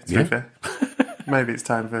idea, to be fair. Maybe it's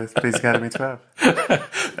time for Police Academy 12.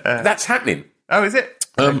 That's happening. Oh, is it?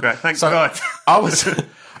 Great. Thanks God. I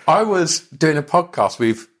was doing a podcast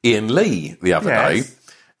with Ian Lee the other day,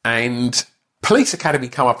 and Police Academy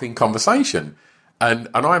come up in conversation. And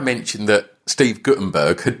I mentioned that Steve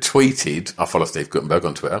Guttenberg had tweeted, I follow Steve Guttenberg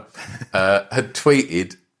on Twitter, had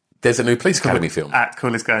tweeted, there's a new Police Academy film. At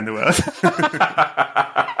coolest guy in the world.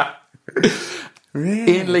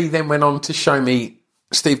 Really? Ian Lee then went on to show me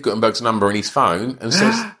Steve Guttenberg's number in his phone and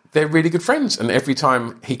says they're really good friends. And every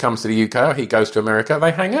time he comes to the UK or he goes to America,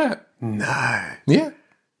 they hang out. No. Yeah.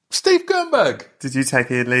 Steve Guttenberg. Did you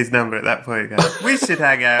take Ian Lee's number at that point? We should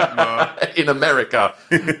hang out more. In America.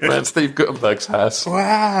 Around Steve Guttenberg's house.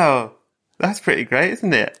 Wow. That's pretty great,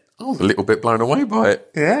 isn't it? I was a little bit blown away by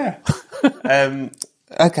it. Yeah.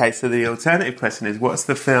 Okay, so the alternative question is, what's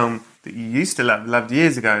the film that you used to loved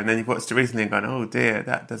years ago, and then you've watched it recently and gone, oh dear,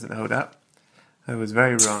 that doesn't hold up. I was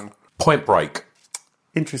very wrong. Point Break.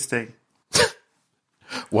 Interesting.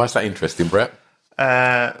 Why is that interesting, Brett?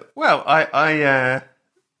 Well, I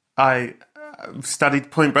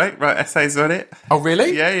studied Point Break, wrote essays on it. Oh,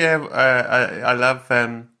 really? Yeah. I love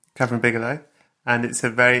Catherine Bigelow, and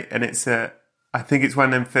I think it's one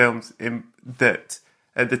of them films that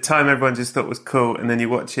at the time everyone just thought was cool, and then you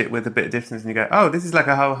watch it with a bit of distance and you go, oh, this is like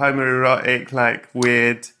a whole homoerotic, like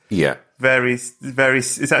weird, very, very.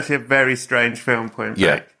 It's actually a very strange film, Point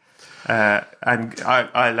Break. And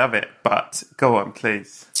I love it. But go on,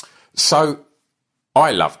 please. So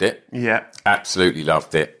I loved it. Yeah, absolutely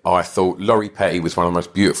loved it. I thought Laurie Petty was one of the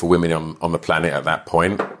most beautiful women on the planet at that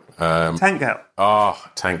point. Tank Girl. Oh,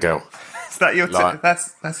 Tank Girl. Is that your?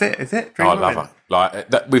 That's it. Is it? Dream I Woman? love her. Like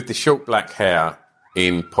that, with the short black hair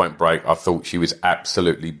in Point Break, I thought she was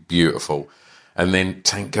absolutely beautiful. And then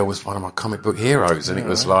Tank Girl was one of my comic book heroes, and it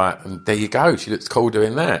was like, and there you go, she looks cool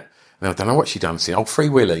doing that. And I don't know what she done since. Oh, Free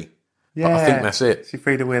Willy. Yeah, but I think that's it. She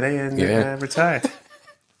freed a willy and retired.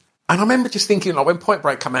 And I remember just thinking, like, when Point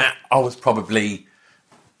Break came out, I was probably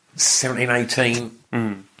 17, 18.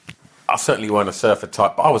 I certainly weren't a surfer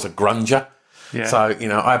type, but I was a grunger. Yeah. So,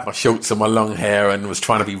 I had my shorts and my long hair and was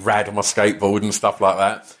trying to be rad on my skateboard and stuff like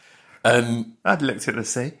that. And I'd looked at the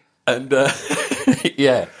sea. And,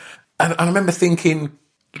 yeah. And I remember thinking,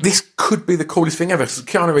 this could be the coolest thing ever. Because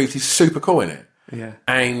Keanu Reeves is super cool in it. Yeah.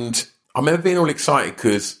 And I remember being all excited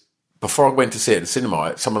because before I went to see it at the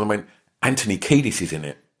cinema, some of them went, Anthony Kiedis is in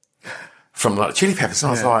it. From like Chili Peppers. And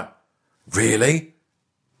I was like, really?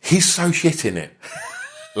 He's so shit in it.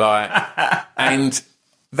 Like, and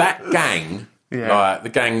that gang, like the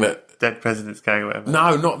gang that... Dead President's Gang or whatever.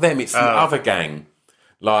 No, not them. It's the other gang.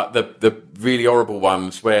 Like the really horrible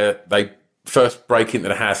ones where they first break into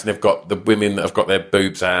the house and they've got the women that have got their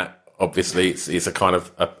boobs out. Obviously, it's a kind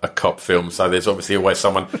of a cop film, so there's obviously always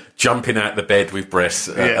someone jumping out the bed with breasts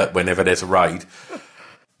whenever there's a raid.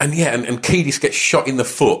 And and Kiedis gets shot in the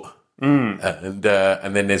foot, and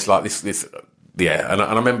then there's like this. And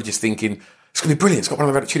I remember just thinking it's going to be brilliant. It's got one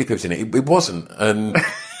of the Red Hot Chili Peppers in it. It wasn't, and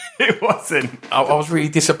it wasn't. I was really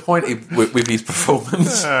disappointed with his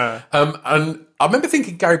performance. And I remember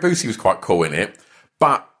thinking Gary Busey was quite cool in it,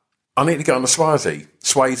 but I need to get on the Swayze.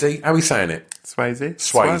 How are we saying it?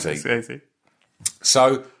 Swayze.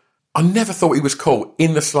 So I never thought he was cool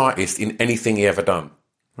in the slightest in anything he ever done.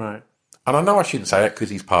 Right. And I know I shouldn't say that because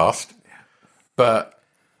he's passed, but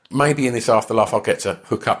maybe in this afterlife I'll get to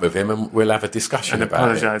hook up with him and we'll have a discussion about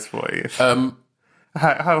apologise for you.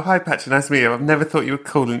 Hi, Patrick. Nice to meet you. I've never thought you were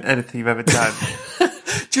cool in anything you've ever done.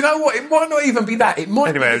 Do you know what? It might not even be that. It might.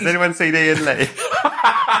 Anyway, has anyone seen Ian Lee?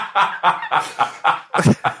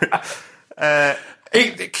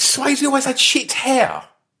 Swayze always had shit hair.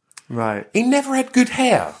 Right. He never had good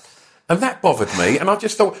hair. And that bothered me. And I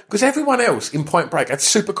just thought, because everyone else in Point Break had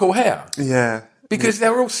super cool hair. Yeah. Because they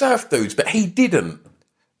were all surf dudes, but he didn't.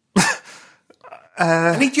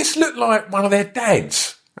 And he just looked like one of their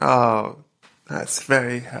dads. Oh, that's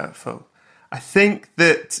very hurtful. I think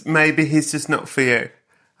that maybe he's just not for you.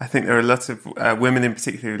 I think there are lots of women in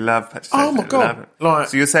particular who love Patrick Swayze. Oh my God.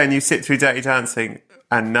 So you're saying you sit through Dirty Dancing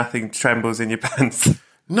and nothing trembles in your pants?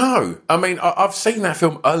 No. I mean, I've seen that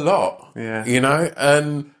film a lot. Yeah.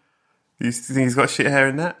 And... You think he's got shit hair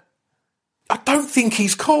in that? I don't think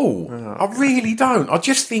he's cool. Oh. I really don't. I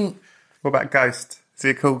just think... What about Ghost? Is he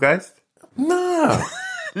a cool ghost? No.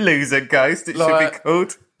 Loser Ghost, it should be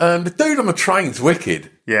called. The dude on the train's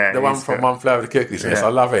wicked. Yeah. The one from One Flower of the Cuckoo's Nest. I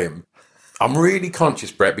love him. I'm really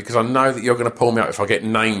conscious, Brett, because I know that you're going to pull me out if I get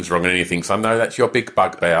names wrong and anything, so I know that's your big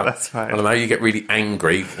bugbear. That's right. And I know you get really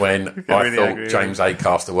angry when I thought James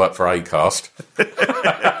Acaster worked for Acast.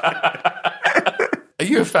 Are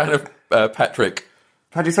you a fan of Patrick?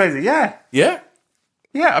 Patrick Swayze, yeah. Yeah?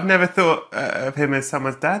 Yeah, I've never thought of him as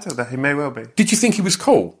someone's dad, although he may well be. Did you think he was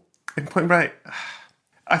cool? In Point Break?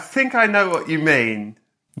 I think I know what you mean,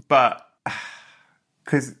 but...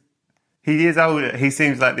 Because... He is older. He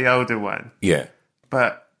seems like the older one. Yeah.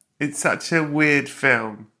 But it's such a weird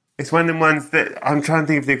film. It's one of the ones that I'm trying to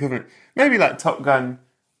think of the equivalent. Maybe like Top Gun.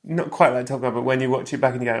 Not quite like Top Gun, but when you watch it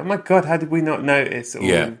back and you go, oh my God, how did we not notice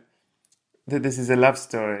that this is a love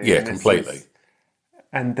story? Yeah, completely.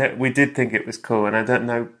 And that we did think it was cool, and I don't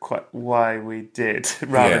know quite why we did,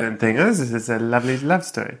 rather than think, oh, this is a lovely love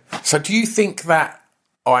story. So do you think that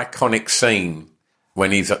iconic scene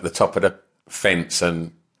when he's at the top of the fence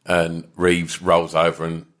and Reeves rolls over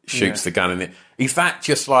and shoots the gun in it. Is that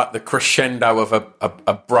just like the crescendo of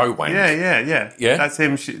a bro wank? Yeah. That's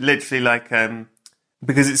him literally like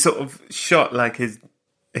because it's sort of shot like he's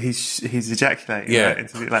ejaculating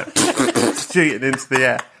into the, like shooting into the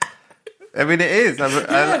air. I mean, it is.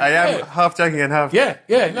 I am half joking and half.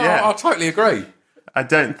 I totally agree. I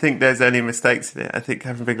don't think there's any mistakes in it. I think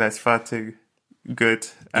Catherine Bigelow's far too good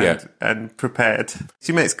and prepared.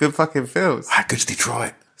 She makes good fucking films. How good's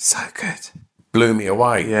Detroit? So good. Blew me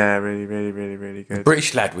away. Yeah, really, really, really, really good.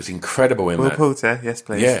 British lad was incredible in Will that. Poulter, yes,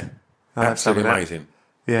 please. Yeah, I'll have absolutely some of that. amazing.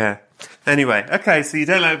 Yeah. Anyway, okay, so you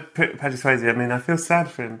don't like Patrick Swayze. I mean, I feel sad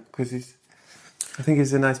for him because I think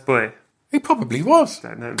he's a nice boy. He probably was.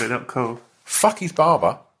 Don't know, but not cool. Fuck his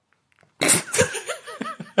barber.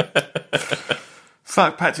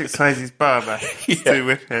 Fuck Patrick Swayze's barber. Do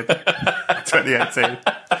Whiffen. 2018.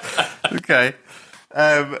 Okay.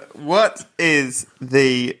 What is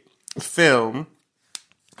the film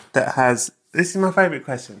that has... This is my favourite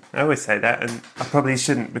question. I always say that, and I probably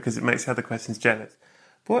shouldn't because it makes other questions jealous.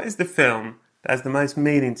 But what is the film that has the most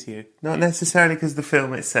meaning to you? Not necessarily because of the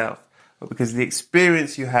film itself, but because the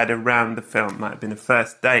experience you had around the film. Might have been a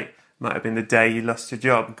first date, might have been the day you lost your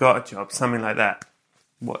job, got a job, something like that.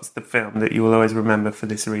 What's the film that you will always remember for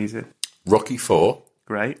this reason? Rocky IV.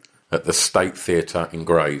 Great. At the State Theatre in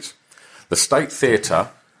Grays. The State Theatre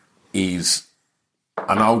is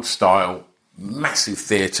an old-style, massive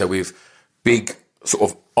theatre with big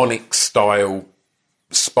sort of onyx-style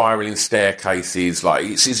spiralling staircases. Like,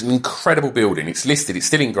 it's an incredible building. It's listed. It's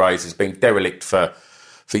still in Grays. It's been derelict for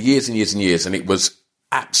years and years and years, and it was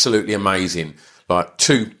absolutely amazing. Like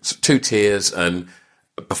two tiers, and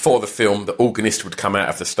before the film, the organist would come out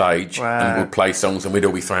of the stage and would play songs, and we'd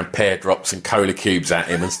all be throwing pear drops and cola cubes at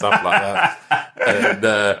him and stuff like that.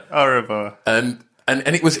 And, horrible. And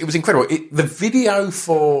it was incredible. The video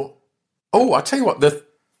for I tell you what,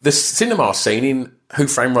 the cinema scene in Who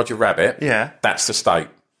Framed Roger Rabbit. Yeah, that's the State.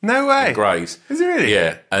 No way. In Grays. Is it really?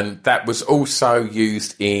 Yeah, and that was also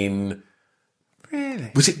used in.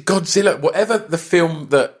 Really? Was it Godzilla? Whatever the film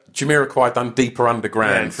that Jamiroquai done Deeper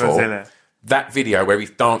Underground for. Godzilla. That video where he's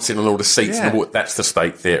dancing on all the seats in the water, that's the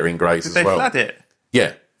State Theatre in Grays as well. Did they flood it?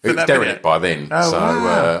 Yeah. It was derelict by then. Oh, so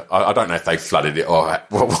wow. I don't know if they flooded it or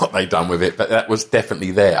what they done with it, but that was definitely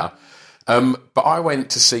there. But I went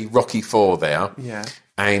to see Rocky IV there. Yeah.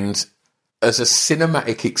 And as a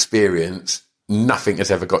cinematic experience, nothing has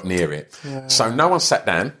ever got near it. Yeah. So no one sat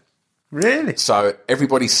down. Really? So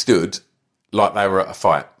everybody stood like they were at a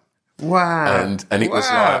fight. Wow. And it was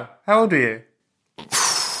like... How old are you?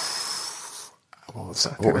 What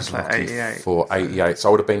was like Rocky 88. For 88? So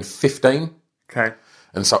I would have been 15. Okay.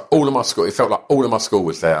 And so all of my school, it felt like all of my school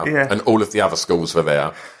was there, and all of the other schools were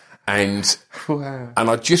there. And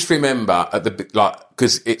I just remember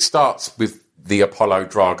because it starts with the Apollo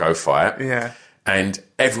Drago fight. Yeah. And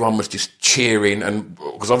everyone was just cheering, and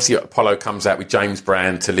because obviously Apollo comes out with James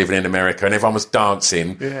Brown to Living in America, and everyone was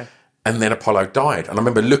dancing. Yeah. And then Apollo died. And I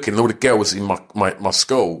remember looking, and all the girls in my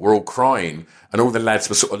school were all crying, and all the lads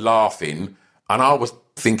were sort of laughing. And I was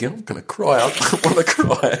thinking, I'm going to cry. I don't want to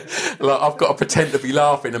cry. Like, I've got to pretend to be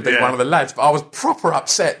laughing and be one of the lads. But I was proper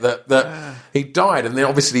upset that he died. And then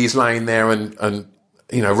obviously he's laying there and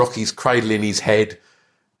Rocky's cradling his head.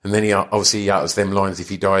 And then he obviously utters them lines, if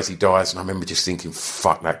he dies, he dies. And I remember just thinking,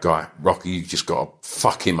 fuck that guy. Rocky, you just got to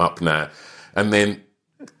fuck him up now. And then,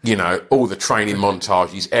 all the training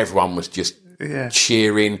montages, everyone was just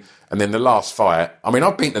cheering. And then the last fight, I mean,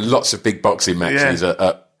 I've been to lots of big boxing matches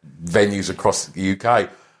at venues across the UK.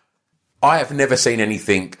 I have never seen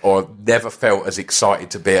anything or never felt as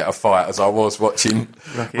excited to be at a fight as I was watching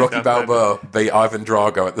Rocky Balboa beat Ivan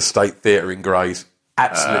Drago at the State Theatre in Grays.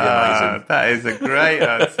 Absolutely amazing. That is a great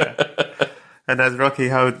answer. And as Rocky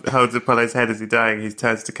holds Apollo's head as he's dying, he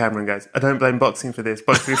turns to camera and goes, I don't blame boxing for this.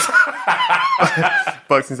 Boxing's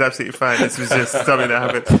absolutely fine. This was just something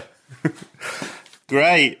that happened.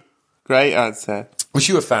 Great answer. Was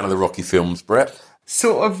you a fan of the Rocky films, Brett?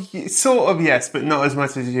 Sort of, yes, but not as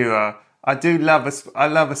much as you are. I love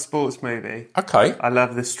a sports movie. Okay. I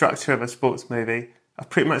love the structure of a sports movie. I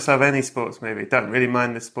pretty much love any sports movie. Don't really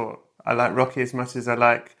mind the sport. I like Rocky as much as I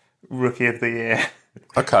like Rookie of the Year.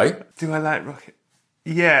 Okay. Do I like Rocky?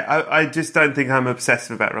 Yeah, I just don't think I'm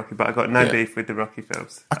obsessive about Rocky, but I've got no beef with the Rocky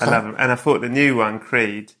films. Okay. I love them. And I thought the new one,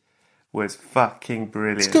 Creed, was fucking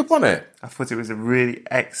brilliant. It's good, wasn't it? I thought it was a really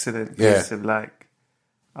excellent piece of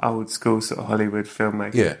old school sort of Hollywood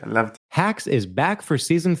filmmaking. Yeah. I loved it. Hacks is back for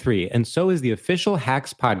season 3, and so is the official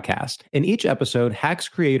Hacks podcast. In each episode, Hacks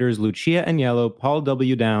creators Lucia Agnello, Paul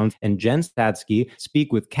W. Downs, and Jen Statsky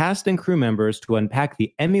speak with cast and crew members to unpack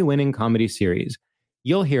the Emmy-winning comedy series.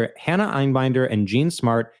 You'll hear Hannah Einbinder and Jean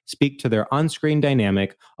Smart speak to their on-screen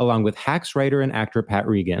dynamic, along with Hacks writer and actor Pat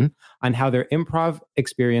Regan, on how their improv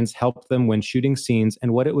experience helped them when shooting scenes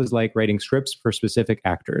and what it was like writing scripts for specific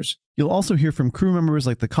actors. You'll also hear from crew members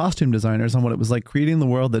like the costume designers on what it was like creating the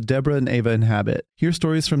world that Deborah and Ava inhabit. Hear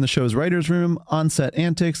stories from the show's writer's room, on-set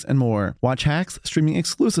antics, and more. Watch Hacks streaming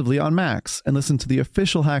exclusively on Max, and listen to the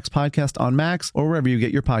official Hacks podcast on Max or wherever you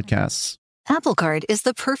get your podcasts. Apple Card is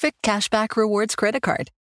the perfect cashback rewards credit card.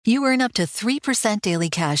 You earn up to 3% daily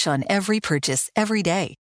cash on every purchase every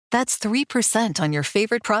day. That's 3% on your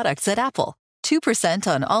favorite products at Apple, 2%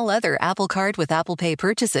 on all other Apple Card with Apple Pay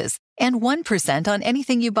purchases, and 1% on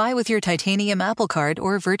anything you buy with your titanium Apple Card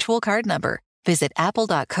or virtual card number. Visit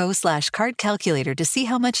apple.co/card calculator to see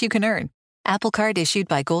how much you can earn. Apple Card issued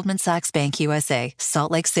by Goldman Sachs Bank USA,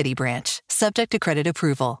 Salt Lake City branch. Subject to credit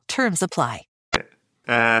approval. Terms apply.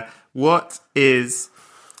 What is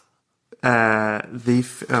here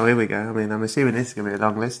we go. I mean, I'm assuming this is going to be a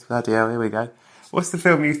long list. Bloody hell, here we go. What's the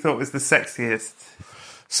film you thought was the sexiest?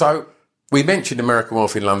 So, we mentioned American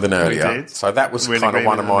Wolf in London earlier. We did. So that was kind of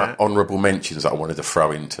one of my honourable mentions that I wanted to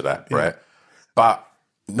throw into that, Brett. Yeah. But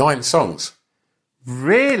 9 songs.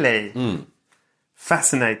 Really?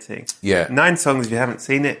 Fascinating. Yeah. 9 songs, if you haven't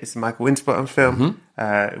seen it, it's a Michael Winterbottom film,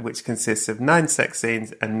 which consists of 9 sex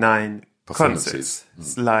scenes and 9 concerts,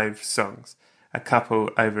 live songs, a couple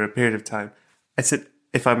over a period of time.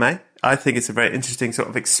 If I may, I think it's a very interesting sort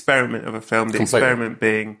of experiment of a film. The experiment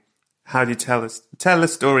being, how do you tell a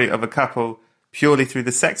story of a couple purely through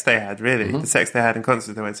the sex they had, really. The sex they had in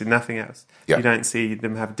concerts, they went to nothing else. Yep. You don't see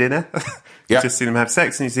them have dinner. You just see them have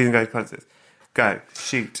sex and you see them go to concerts. Go,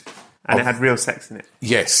 shoot. And it had real sex in it.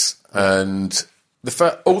 Yes. And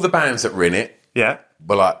all the bands that were in it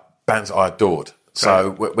were like bands I adored.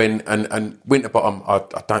 So when Winterbottom, I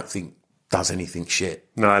don't think does anything shit.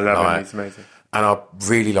 No, I love him. He's amazing. And I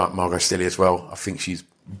really like Margot Stilly as well. I think she's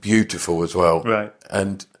beautiful as well. Right.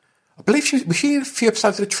 And I believe was she in a few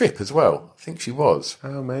episodes of The Trip as well? I think she was.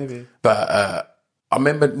 Oh, maybe. But I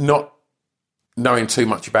remember not knowing too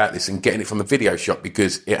much about this and getting it from a video shop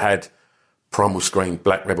because it had Primal Scream,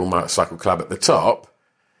 Black Rebel Motorcycle Club at the top.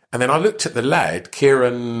 And then I looked at the lad,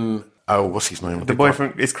 Kieran... Oh, what's his name? The boy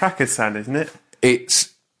from... It's Cracker's son, isn't it?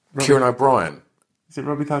 It's Kieran O'Brien. Is it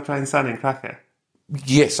Robbie Coltrane's son in Cracker?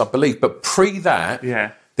 Yes, I believe. But pre that,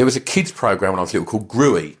 there was a kids' programme when I was little called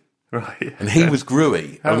Gruey. Right. And he was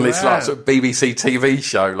Gruey on this like sort of BBC TV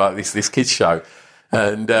show, like this kids' show.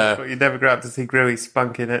 And you never grew up to see Gruey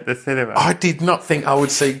spunking at the cinema. I did not think I would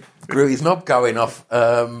see Gruey's knob going off.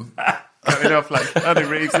 Going off like Keanu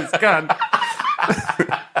Reeves' gun.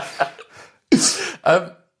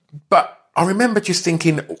 But I remember just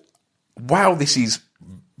thinking, wow, this is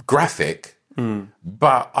graphic,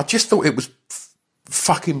 but I just thought it was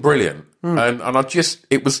fucking brilliant. And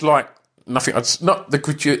it was like nothing, not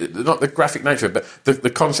the graphic nature, but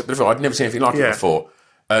the concept of it. I'd never seen anything like it before.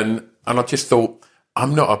 And I just thought,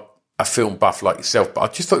 I'm not a film buff like yourself, but I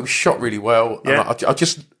just thought it was shot really well. Yeah.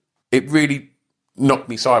 And it really knocked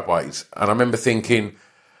me sideways. And I remember thinking,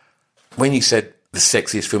 when you said the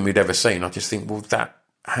sexiest film you'd ever seen, I just think, well, that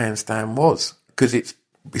hands down was, because it's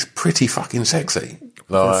pretty fucking sexy.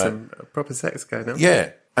 Like, there's some proper sex going on.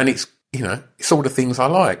 Yeah, and it's all the things I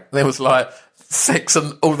like. There was like sex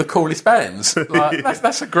and all the coolest bands. Like,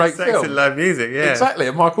 that's a great sex film. And live music, yeah. Exactly,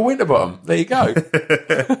 and Michael Winterbottom. There you go.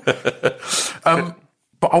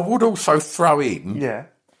 But I would also throw in,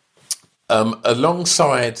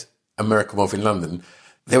 alongside American Wolf in London,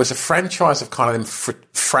 there was a franchise of kind of them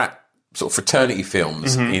fraternity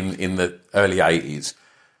films in the early 80s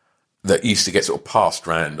that used to get sort of passed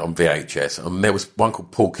around on VHS. And there was one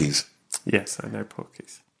called Porky's. Yes, I know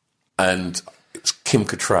Porky's. And it was Kim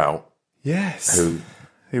Cattrall. Yes.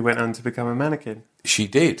 Who went on to become a mannequin. She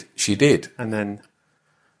did. And then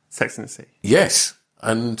Sex and the City. Yes.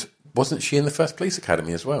 And wasn't she in the first Police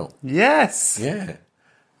Academy as well? Yes. Yeah.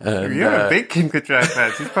 And, you're a big Kim Cattrall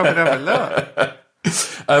fan. She's popping up a lot.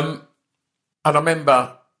 And I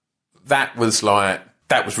remember that was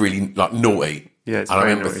really like naughty. Yeah, and I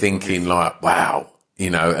remember thinking like, wow,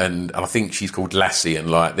 and I think she's called Lassie, and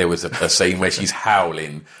like there was a scene where she's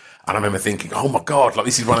howling, and I remember thinking, oh my God, like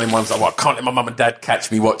this is one of them ones like, I can't let my mum and dad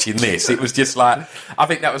catch me watching this. It was just like, I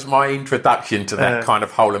think that was my introduction to that kind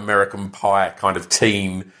of whole American Pie kind of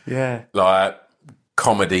teen, like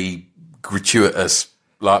comedy, gratuitous,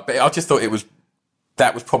 like. But I just thought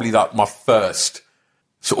that was probably like my first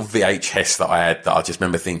sort of VHS that I had, that I just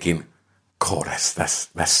remember thinking, God, that's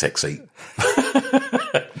sexy.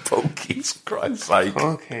 Porky's, Christ's sake.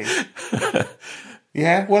 Okay.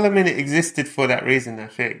 Yeah, well, I mean, it existed for that reason, I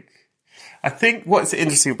think. I think what's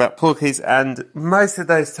interesting about Porky's and most of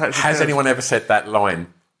those types of Has films... anyone ever said that line?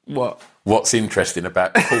 What? What's interesting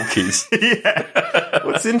about Porky's? Yeah.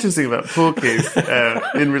 What's interesting about Porky's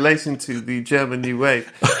in relation to the German New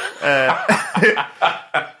Wave?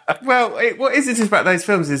 Well, what is interesting about those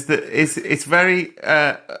films is that it's very...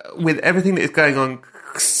 with everything that is going on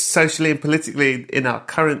socially and politically in our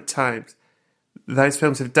current times, those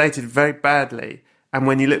films have dated very badly. And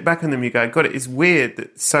when you look back on them, you go, God, it is weird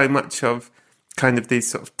that so much of kind of these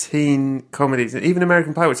sort of teen comedies, and even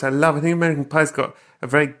American Pie, which I love, I think American Pie's got a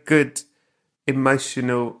very good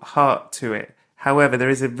emotional heart to it. However, there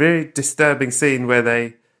is a very disturbing scene where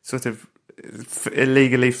they sort of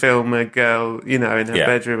illegally film a girl, in her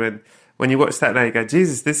bedroom. And when you watch that now, you go,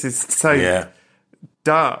 Jesus, this is so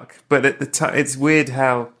dark. But at the time, it's weird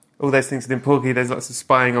how all those things in Porky, there's lots of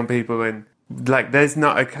spying on people and there's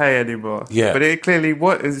not okay anymore. Yeah. But it clearly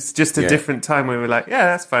was just a different time where we were like, yeah,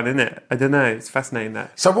 that's fun, isn't it? I don't know. It's fascinating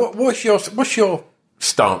that. So what's your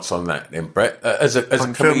stance on that then, Brett? As a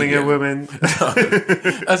comedian, filming a woman.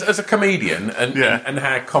 as a comedian and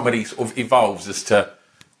how comedy sort of evolves as to,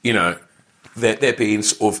 there being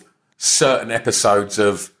sort of certain episodes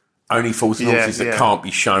of Only Fools and Horses that can't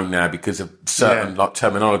be shown now because of certain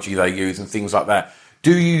terminology they use and things like that.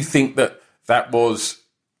 Do you think that was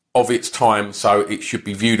of its time, so it should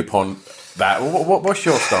be viewed upon that? What's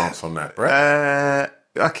your stance on that, Brett?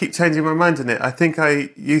 I keep changing my mind on it. I think I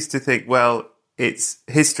used to think, well, it's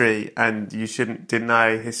history and you shouldn't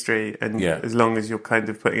deny history, and as long as you're kind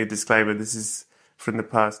of putting a disclaimer, this is from the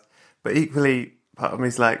past. But equally, part of me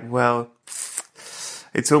is like, well,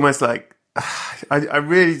 it's almost like, I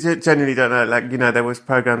really genuinely don't know. There was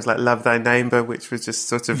programs like Love Thy Neighbour, which was just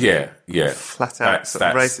sort of flat out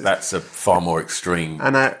racist. That's a far more extreme.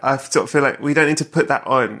 And I sort of feel like we don't need to put that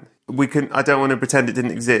on. I don't want to pretend it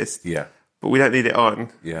didn't exist. Yeah. But we don't need it on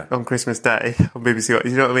Christmas Day on BBC.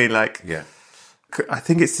 You know what I mean? I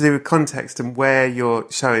think it's to do with context and where you're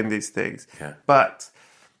showing these things. Yeah. But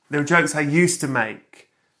there were jokes I used to make,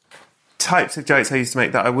 types of jokes I used to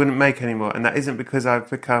make that I wouldn't make anymore. And that isn't because I've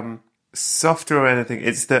become softer or anything.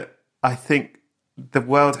 It's that I think the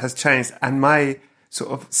world has changed and my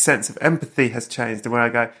sort of sense of empathy has changed. And where I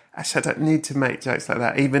go, actually, I don't need to make jokes like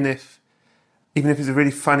that. Even if it's a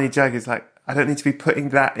really funny joke, it's like, I don't need to be putting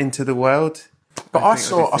that into the world. But I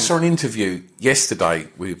saw an interview yesterday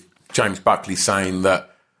with James Buckley saying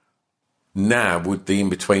that now would the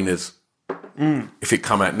In-Betweeners, if it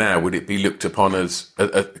come out now, would it be looked upon as,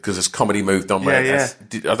 because as comedy moved on, I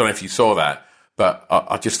don't know if you saw that, but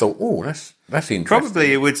I just thought, that's interesting.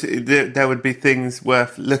 Probably there would be things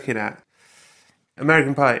worth looking at.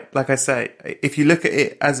 American Pie, like I say, if you look at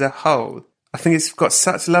it as a whole, I think it's got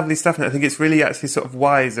such lovely stuff in it. I think it's really actually sort of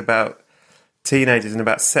wise about teenagers and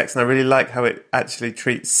about sex, and I really like how it actually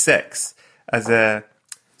treats sex as a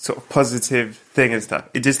sort of positive thing and stuff.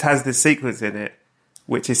 It just has this sequence in it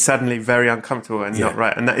which is suddenly very uncomfortable and not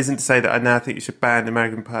right. And that isn't to say that I now think you should ban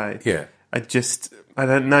American Pie. Yeah. I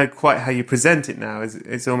don't know quite how you present it now.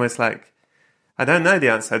 It's almost like, I don't know the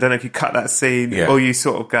answer. I don't know if you cut that scene or you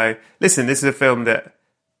sort of go, listen, this is a film that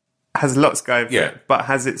has lots going for it, but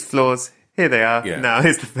has its flaws. Here they are. Yeah. Now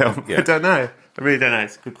here's the film. I don't know. I really don't know.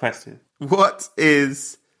 It's a good question. What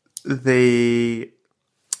is the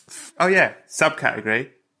subcategory?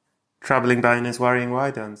 Troubling boners, worrying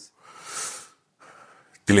why-dons.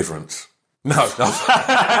 Deliverance. No.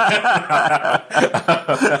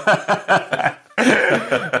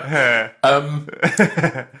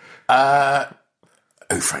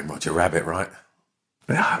 Who Framed Roger Rabbit, right?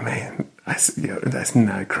 Oh, man. There's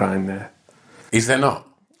no crime there. Is there not?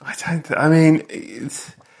 I mean,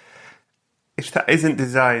 if that isn't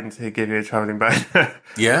designed to give you a troubling boner.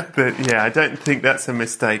 Yeah? But I don't think that's a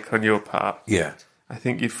mistake on your part. Yeah. I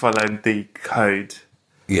think you followed the code.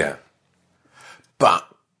 Yeah. But...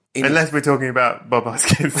 Unless we're talking about Bob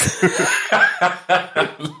Hoskins.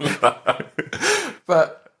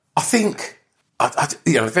 But I think,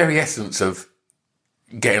 the very essence of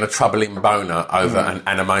getting a troubling boner over an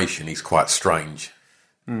animation is quite strange.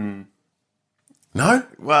 No?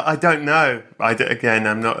 Well, I don't know. Again,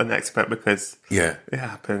 I'm not an expert because it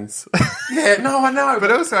happens. I know.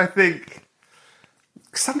 But also I think...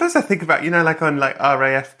 Sometimes I think about, like on like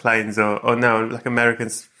RAF planes or like American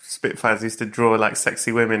Spitfires used to draw like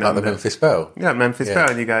sexy women. Like the Memphis Belle. Yeah, Memphis Belle.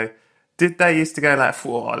 And you go, did they used to go like,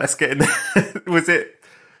 let's get in there? Was it...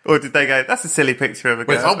 Or did they go, that's a silly picture of a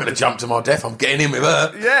girl? Well, if I'm going to jump to my death, I'm getting in with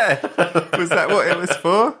her. Yeah. Was that what it was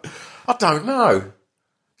for? I don't know.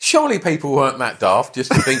 Surely people weren't that daft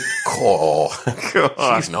just to think,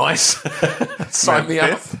 she's nice. Sign me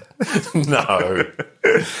up. No.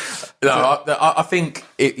 I think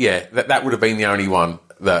that would have been the only one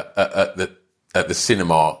that at the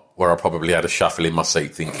cinema where I probably had a shuffle in my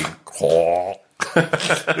seat thinking, oh.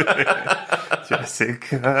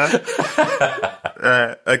 Jessica.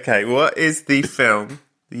 Okay, what is the film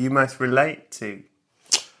that you most relate to?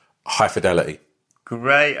 High Fidelity.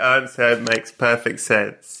 Great answer. Makes perfect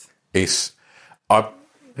sense.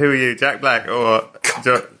 Who are you, Jack Black or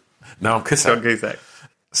John? No, I'm Cusack. John Cusack.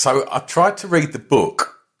 So I tried to read the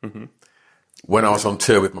book when I was on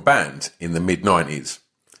tour with my band in the mid-90s.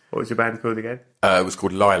 What was your band called again? It was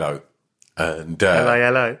called Lilo. And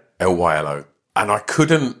L-I-L-O? L-Y-L-O. And I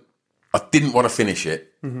didn't want to finish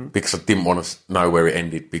it because I didn't want to know where it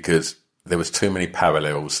ended because there was too many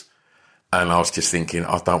parallels. And I was just thinking,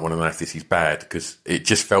 I don't want to know if this is bad because it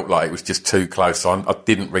just felt like it was just too close. So I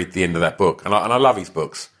didn't read the end of that book. And I love his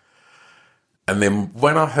books. And then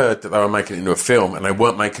when I heard that they were making it into a film and they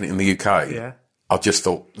weren't making it in the UK, I just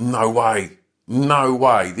thought, no way.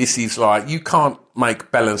 This is like, you can't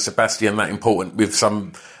make Belle and Sebastian that important with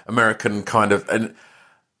some American kind of... And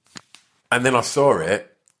then I saw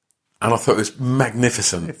it and I thought it was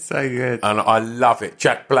magnificent. It's so good. And I love it.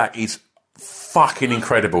 Jack Black is fucking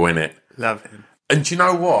incredible in it. Love him. And do you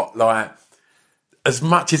know what? Like, as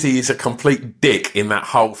much as he is a complete dick in that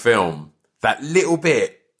whole film, that little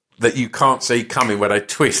bit that you can't see coming where they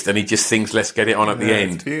twist and he just thinks, let's get it on at the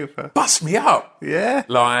end. It's beautiful. Bust me up. Yeah.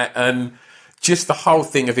 Like, and just the whole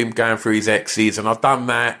thing of him going through his exes. And I've done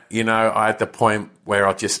that, you know, I had the point where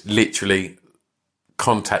I just literally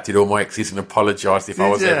contacted all my exes and apologised if I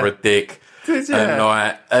was ever a dick. Did you?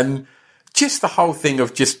 And just the whole thing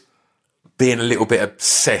of just being a little bit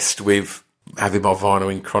obsessed with having my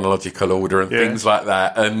vinyl in chronological order and things like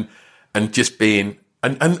that. And just being...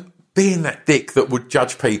 And being that dick that would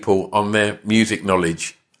judge people on their music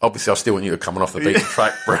knowledge. Obviously, I still want you to come off the beaten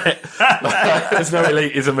track, Brett. There's no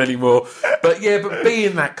elitism anymore. But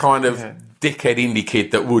being that kind of dickhead indie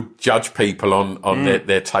kid that would judge people on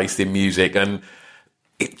their taste in music. And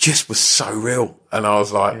it just was so real. And I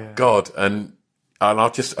was like, God. And I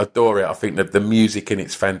just adore it. I think that the music in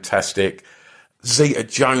it's fantastic. Zeta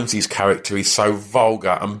Jones's character is so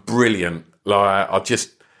vulgar and brilliant. Like,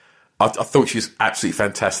 I thought she was absolutely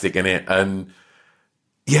fantastic in it. And,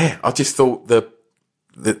 I just thought I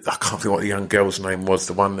can't think what the young girl's name was,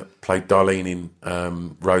 the one that played Darlene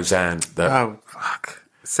in Roseanne.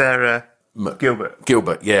 Sarah Gilbert.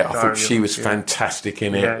 Gilbert, I thought she was fantastic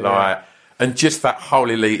in it. And just that whole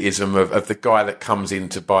elitism of the guy that comes in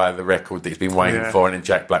to buy the record that he's been waiting for and then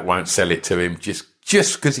Jack Black won't sell it to him just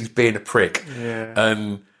because he's being a prick. Yeah.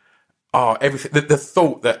 And, everything. The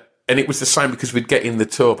thought that... And it was the same because we'd get in the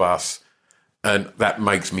tour bus, and that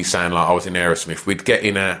makes me sound like I was in Aerosmith. We'd get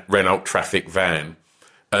in a Renault Traffic van,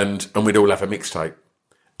 and we'd all have a mixtape.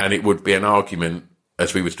 And it would be an argument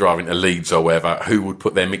as we was driving to Leeds or wherever, who would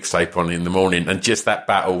put their mixtape on in the morning. And just that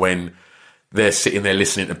battle when they're sitting there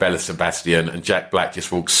listening to Bella Sebastian and Jack Black just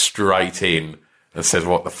walks straight in and says,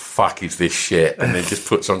 what the fuck is this shit? And then just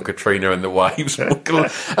puts on Katrina and the Waves.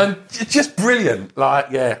 And just brilliant.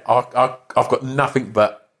 Like, I've got nothing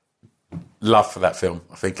but love for that film.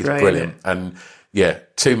 I think it's brilliant. And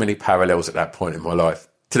too many parallels at that point in my life,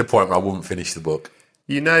 to the point where I wouldn't finish the book.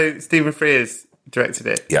 You know, Stephen Frears directed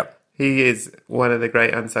it. Yep. He is one of the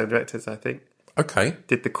great unsung directors, I think. Okay.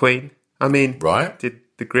 Did The Queen. Did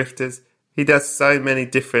The Grifters. He does so many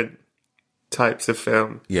different types of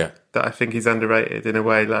film that I think he's underrated in a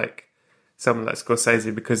way, like someone like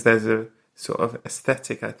Scorsese, because there's a sort of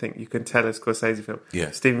aesthetic, I think you can tell a Scorsese film. Yeah.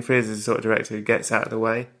 Stephen Frears is the sort of director who gets out of the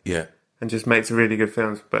way. Yeah. And just makes really good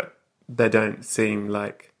films, but they don't seem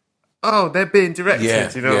like, they're being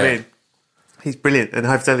directed, you know what I mean? He's brilliant, and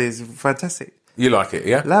High Fidelity is fantastic. You like it,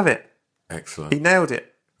 yeah? Love it. Excellent. He nailed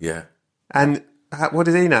it. Yeah. And what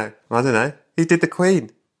did he know? I don't know. He did The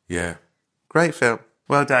Queen. Yeah. Great film.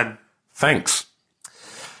 Well done. Thanks.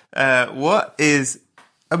 What is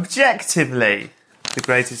objectively the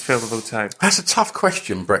greatest film of all time? That's a tough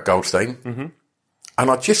question, Brett Goldstein. Mm-hmm.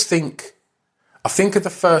 And I think of the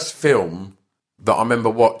first film that I remember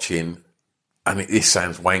watching, and this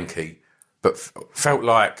sounds wanky, but felt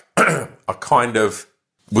like I kind of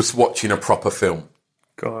was watching a proper film.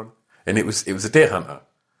 Go on. And it was A Deer Hunter.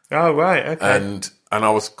 Oh, right, okay. And I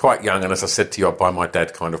was quite young, and as I said to you, I buy my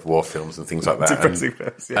dad kind of war films and things like that. Depressing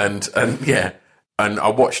films, yeah. And I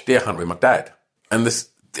watched Deer Hunter with my dad. And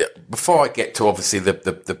before I get to obviously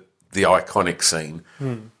the iconic scene,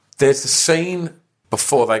 there's the scene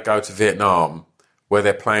before they go to Vietnam where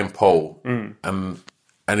they're playing pool, and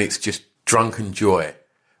it's just drunken joy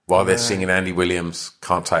while they're singing Andy Williams'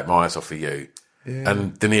 Can't Take My Eyes Off of You.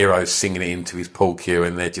 and De Niro's singing it into his pool cue,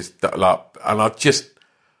 and they're just like, and I just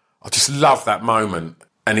love that moment,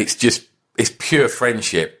 and it's pure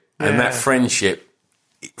friendship, and that friendship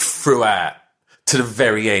throughout to the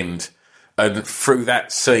very end, and through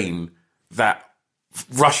that scene, that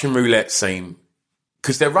Russian roulette scene,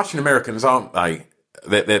 because they're Russian Americans, aren't they?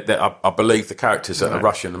 I believe the characters are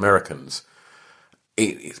Russian Americans.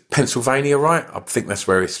 It's Pennsylvania, right? I think that's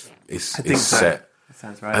where it's set. That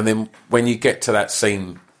sounds right. And then when you get to that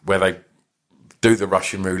scene where they do the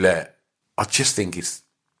Russian roulette, I just think it's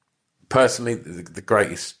personally the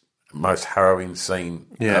greatest, most harrowing scene.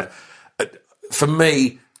 Yeah. For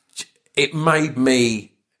me, it made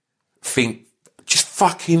me think, just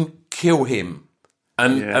fucking kill him.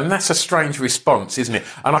 And that's a strange response, isn't it?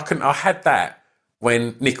 And I had that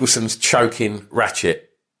when Nicholson's choking Ratchet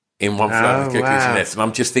in One Flew Over the Cuckoo's Nest, and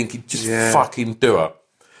I'm just thinking, just fucking do her.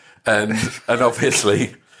 And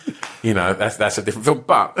obviously, you know, that's a different film.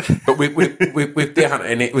 But with Deer Hunter,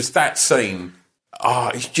 and it was that scene.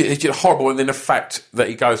 It's just horrible. And then the fact that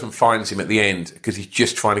he goes and finds him at the end because he's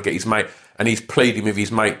just trying to get his mate, and he's pleading with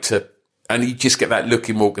his mate to, and you just get that look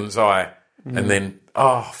in Morgan's eye, and then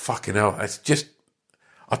fucking hell, I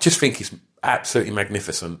just think it's absolutely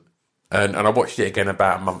magnificent. And I watched it again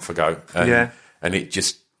about a month ago, and it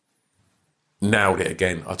just nailed it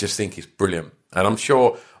again. I just think it's brilliant. And I'm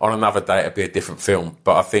sure on another day it'll be a different film,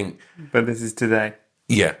 but I think... But this is today.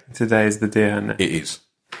 Yeah. Today is the Deer Hunter. It is.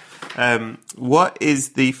 What is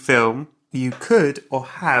the film you could or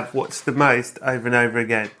have watched the most over and over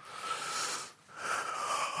again?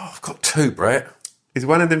 I've got two, Brett. Is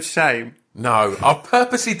one of them Shame? No, I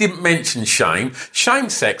purposely didn't mention Shame.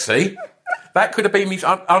 Shame's sexy. That could have been me.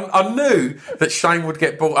 I knew that Shame would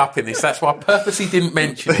get brought up in this. That's why I purposely didn't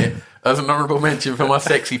mention it as an honourable mention for my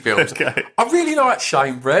sexy films. Okay. I really like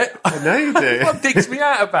Shame, Brett. I know you do. What digs me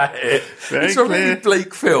out about it? It's a really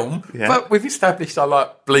bleak film, but we've established I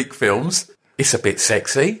like bleak films. It's a bit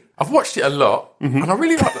sexy. I've watched it a lot, and I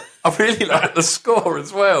really like the score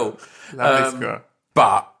as well. Lovely score.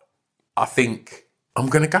 But I think I'm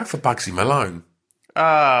going to go for Bugsy Malone.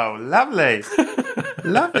 Oh, lovely.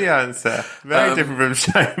 Lovely answer. Very different from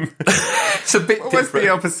Shame. It's a bit different. What's the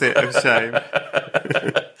opposite of Shame?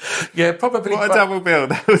 Yeah, probably. What a double bill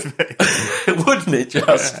that would be. Wouldn't it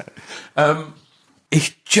just? Yeah. It's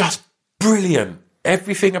just brilliant.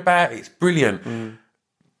 Everything about it's brilliant.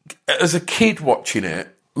 As a kid watching it,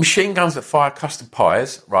 Machine Guns That Fire Custard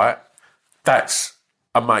Pies, right? That's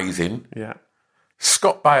amazing. Yeah.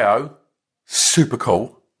 Scott Baio, super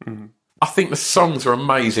cool. I think the songs are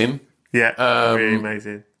amazing. Yeah, really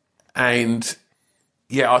amazing. And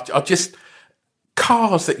yeah, I just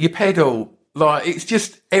cars that you pedal, like it's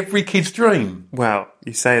just every kid's dream. Well,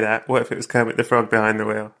 you say that. What if it was Kermit the Frog behind the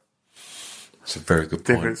wheel? That's a very good point.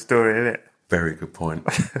 Different story, isn't it? Very good point.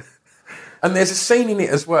 And there's a scene in it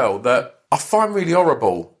as well that I find really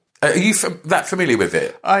horrible. Are you that familiar with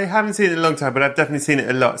it? I haven't seen it in a long time, but I've definitely seen it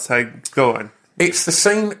a lot, so go on. It's the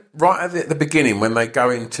scene right at the beginning when they go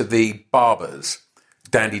into the barbers,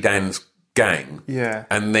 Dandy Dan's gang. Yeah.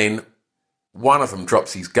 And then one of them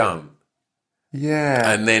drops his gun.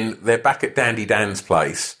 Yeah. And then they're back at Dandy Dan's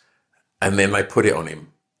place, and then they put it on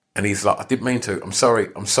him. And he's like, I didn't mean to. I'm sorry.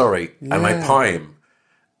 Yeah. And they pie him.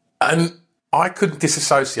 And I couldn't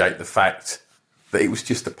disassociate the fact that it was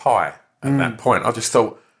just a pie at that point. I just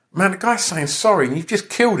thought, man, the guy's saying sorry, and you've just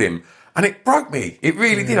killed him. And it broke me. It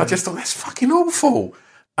really did. I just thought, that's fucking awful.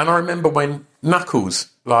 And I remember when Knuckles,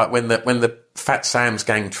 like when the Fat Sam's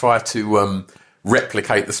gang try to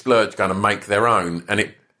replicate the splurge gun and make their own, and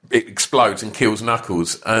it explodes and kills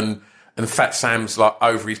Knuckles, and Fat Sam's like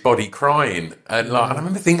over his body crying, and I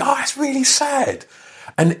remember thinking, oh, that's really sad.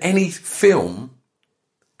 And any film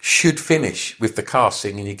should finish with the cast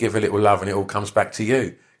singing "You Give a Little Love and It All Comes Back to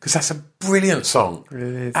You." Because that's a brilliant song. It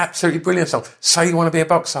really is. Absolutely brilliant song. Say You Want to Be a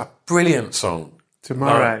Boxer. Brilliant song.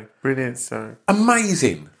 Tomorrow. Brilliant song.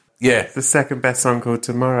 Amazing. Yeah. The second best song called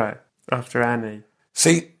Tomorrow, after Annie.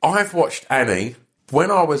 See, I've watched Annie. When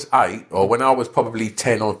I was 8, or when I was probably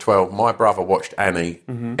 10 or 12, my brother watched Annie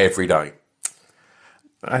every day.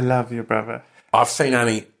 I love your brother. I've seen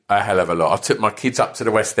Annie a hell of a lot. I took my kids up to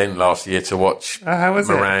the West End last year to watch how was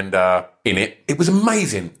Miranda in it. It was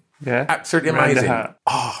amazing. Yeah. Absolutely Miranda amazing. Hart.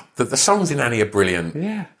 Oh, the songs in Annie are brilliant.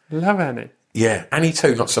 Yeah, love Annie. Yeah, Annie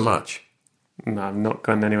 2, not so much. No, I've not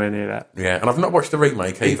gone anywhere near that. Yeah, and I've not watched the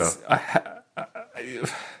remake either.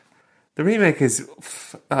 The remake is...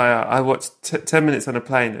 I watched 10 minutes on a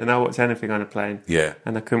plane, and I watch anything on a plane. Yeah.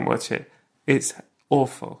 And I couldn't watch it. It's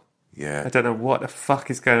awful. Yeah. I don't know what the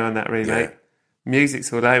fuck is going on in that remake. Yeah.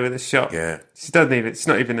 Music's all over the shop. Yeah. She doesn't even. It's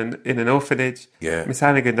not even in an orphanage. Yeah. Miss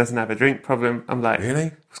Hannigan doesn't have a drink problem. I'm like,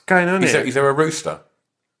 Really? what's going on here? Is there a rooster?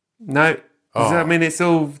 No. Oh. I mean, it's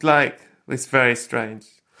all like, it's very strange.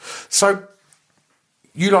 So,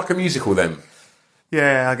 you like a musical then?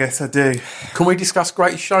 Yeah, I guess I do. Can we discuss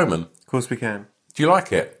Greatest Showman? Of course we can. Do you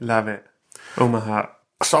like it? Love it. All my heart.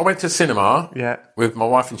 So I went to cinema Yeah. with my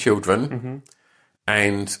wife and children,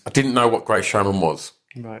 and I didn't know what Greatest Showman was.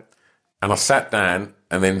 Right. And I sat down,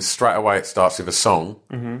 and then straight away it starts with a song.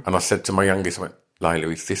 And I said to my youngest, I went,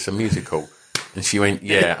 Layla, is this a musical? And she went,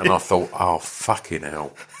 yeah. And I thought, oh, fucking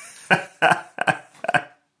hell.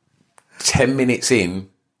 10 minutes in.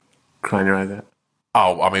 Crying your eyes out.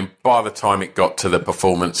 Oh, I mean, by the time it got to the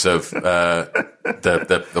performance of the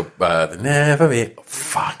Never It,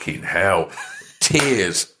 fucking hell.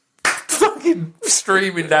 Tears fucking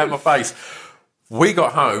streaming down my face. We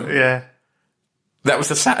got home. Yeah. That was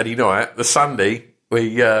the Saturday night. The Sunday,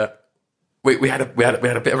 we had a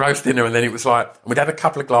bit of roast dinner, and then it was like we'd had a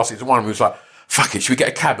couple of glasses of wine. And we was like, "Fuck it, should we get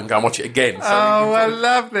a cab and go and watch it again?" So I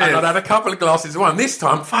love this. And I'd had a couple of glasses of wine. This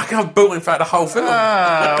time, fucking, I was booing throughout the whole film.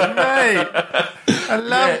 Oh, mate. I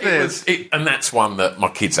love this. And that's one that my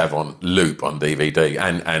kids have on loop on DVD.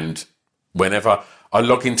 And whenever I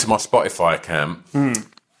log into my Spotify account,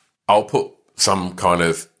 I'll put some kind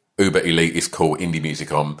of uber elitist cool indie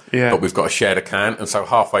music on, but we've got a shared account, and so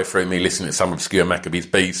halfway through me listening to some obscure Maccabees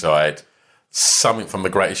B-side, something from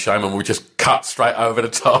The Greatest Showman will just cut straight over the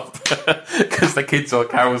top because the kids or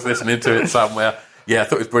Carol's listening to it somewhere. Yeah, I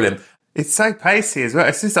thought it was brilliant. It's so pacey as well.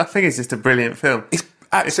 I think it's just a brilliant film. It's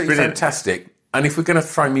absolutely fantastic. And if we're going to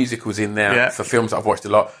throw musicals in there for films that I've watched a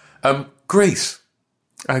lot, Grease.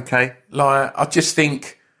 Okay. Like, I just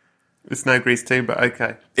think... It's no Grease 2, but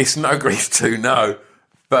okay. It's no Grease 2, no.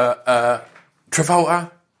 But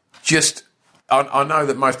Travolta, just... I know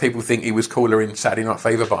that most people think he was cooler in Saturday Night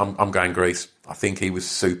Fever, but I'm going Grease. I think he was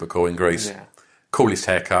super cool in Grease. Yeah. Coolest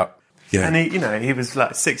haircut. Yeah. And he was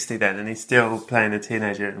like 60 then, and he's still playing a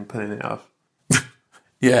teenager and pulling it off.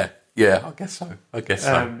 Yeah, I guess so.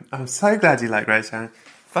 I'm so glad you like Great Showman.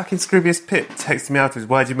 Fucking Scroobius Pip texted me afterwards,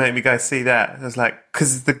 why'd you make me go see that? I was like,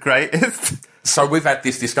 because it's the greatest. So we've had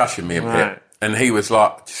this discussion, me and Pip, and he was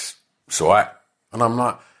like, it's all right. And I'm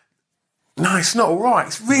like, no, it's not all right.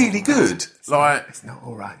 It's really good. It's not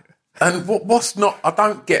all right. And what's not, I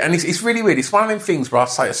don't get, and it's really weird. It's one of them things where I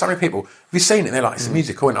say to so many people, have you seen it? And they're like, it's a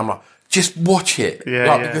musical. And I'm like, just watch it.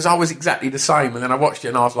 Because I was exactly the same. And then I watched it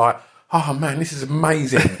and I was like, oh man, this is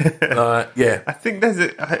amazing. I think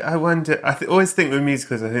I wonder, always think with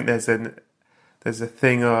musicals, I think there's a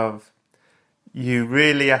thing of, you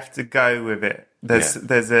really have to go with it.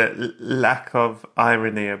 There's a lack of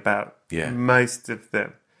irony about most of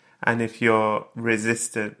them. And if you're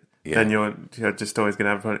resistant, then you're just always going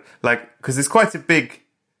to have a problem. Like, because there's quite a big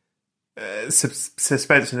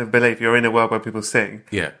suspension of belief. You're in a world where people sing.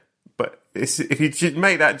 Yeah. But if you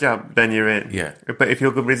make that jump, then you're in. Yeah. But if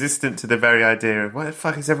you're resistant to the very idea of, why the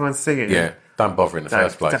fuck is everyone singing? Yeah. Don't bother in the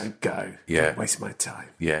first place. Don't go. Yeah. Don't waste my time.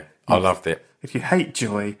 Yeah. I loved it. If you hate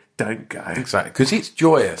joy, don't go. Exactly. Because it's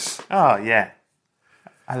joyous. Oh, yeah.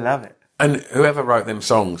 I love it. And whoever wrote them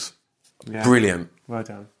songs, brilliant. Well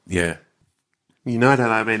done. Yeah. You know I don't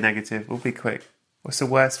like being negative. We'll be quick. What's the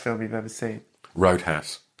worst film you've ever seen?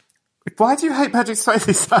 Roadhouse. Why do you hate Patrick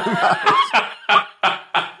Swayze so much?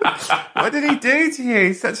 What did he do to you?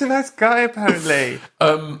 He's such a nice guy, apparently.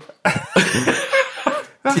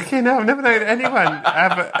 Fucking hell, I've never known anyone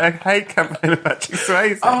have a hate campaign of Patrick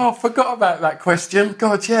Swayze. Oh, I forgot about that question.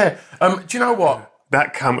 God, yeah. Do you know what?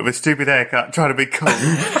 That cunt with a stupid haircut trying to be cool.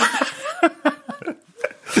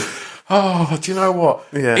 Oh, do you know what?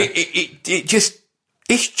 Yeah.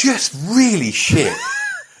 It's just really shit.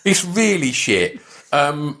 It's really shit.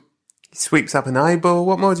 He sweeps up an eyeball.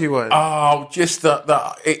 What more do you want? Oh, just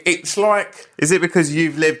it's like... Is it because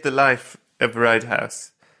you've lived the life of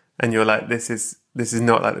Roadhouse and you're like, this is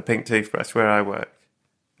not like the pink toothbrush where I work?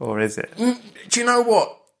 Or is it? Do you know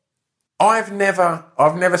what? I've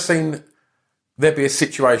never seen there be a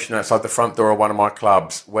situation outside the front door of one of my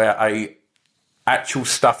clubs where a actual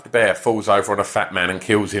stuffed bear falls over on a fat man and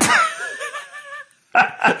kills him.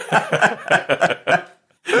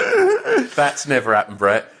 That's never happened,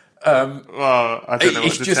 Brett. Well, I don't know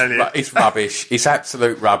what to tell you. It's rubbish. It's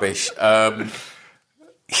absolute rubbish.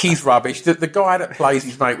 He's rubbish. The guy that plays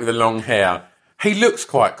his mate with the long hair, he looks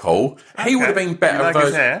quite cool. Okay. He would have been better. You like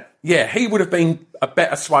his hair? Yeah, he would have been a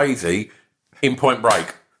better Swayze in Point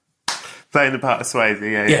Break. Playing the part of Swayze,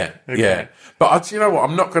 yeah. Okay. Yeah. But you know what?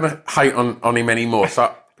 I'm not going to hate on him anymore.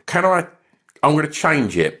 So I'm going to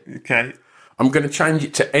change it. Okay. I'm going to change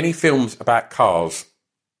it to any films about cars.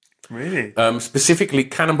 Really? Specifically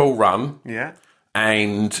Cannonball Run Yeah.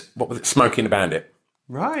 and, what was it, Smokey and the Bandit.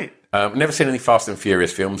 Right. Never seen any Fast and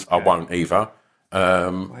Furious films. I won't either.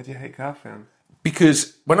 Why do you hate car films?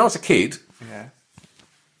 Because when I was a kid, Yeah.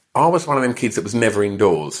 I was one of them kids that was never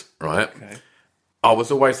indoors, right? Okay. I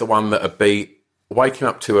was always the one that would be waking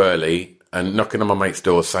up too early and knocking on my mate's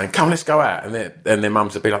door saying, come on, let's go out. And their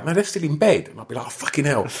mums would be like, no, they're still in bed. And I'd be like, oh, fucking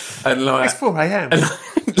hell. And like, It's 4 a.m.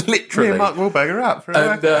 literally. Me and Mark Wahlberg are up for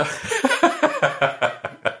a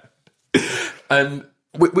and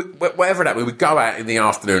whatever that, we would go out in the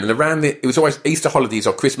afternoon, and it was always Easter holidays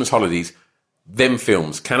or Christmas holidays, them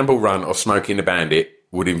films, Cannonball Run or Smokey and the Bandit,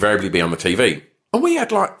 would invariably be on the TV. And we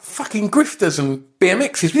had like fucking grifters and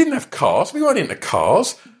BMXs. We didn't have cars. We weren't into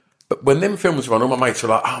cars. But when them films were on, all my mates were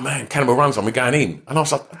like, oh man, Cannonball Run's on, we're going in. And I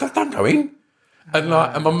was like, don't go in. And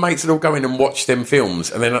my mates would all go in and watch them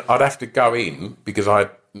films. And then I'd have to go in because I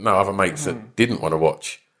had no other mates that didn't want to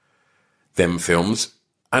watch them films.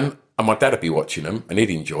 And my dad would be watching them and he'd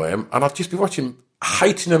enjoy them. And I'd just be watching,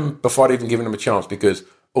 hating them before I'd even given them a chance because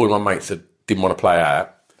all of my mates didn't want to play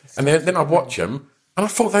out. And then I'd watch them and I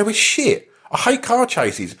thought they were shit. I hate car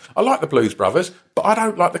chases. I like the Blues Brothers, but I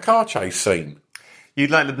don't like the car chase scene.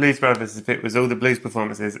 You'd like the Blues Brothers if it was all the blues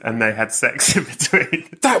performances and they had sex in between.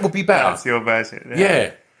 That would be better. That's your version.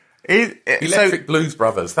 Yeah. Electric Blues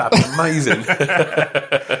Brothers. That'd be amazing.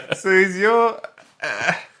 So is your...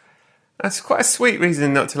 that's quite a sweet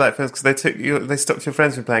reason not to like films because they stopped your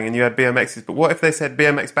friends from playing and you had BMXs. But what if they said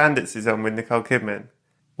BMX Bandits is on with Nicole Kidman?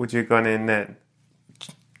 Would you have gone in then?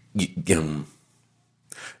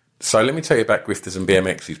 So let me tell you about grifters and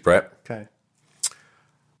BMXs, Brett. Okay.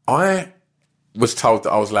 I was told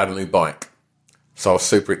that I was allowed a new bike. So I was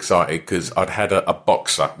super excited because I'd had a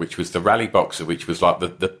Boxer, which was the rally Boxer, which was like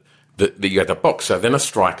you had a Boxer, then a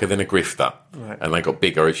Striker, then a Grifter. Right. And they got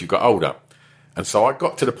bigger as you got older. And so I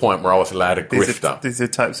got to the point where I was allowed a Grifter. These are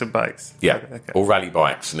types of bikes? Yeah, okay. All rally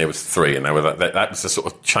bikes. And there was 3. And they were that was the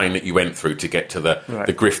sort of chain that you went through to get to the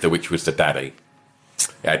Grifter, which was the daddy.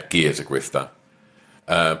 It had gears, a Grifter.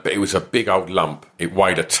 But it was a big old lump. It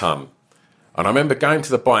weighed a ton. And I remember going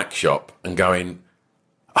to the bike shop and going,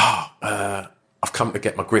 I've come to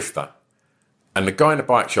get my Grifter. And the guy in the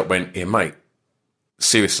bike shop went, here, mate,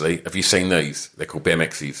 seriously, have you seen these? They're called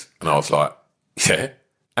BMXs. And I was like, yeah.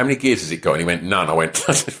 How many gears has it got? And he went, none. I went,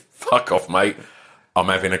 fuck off, mate. I'm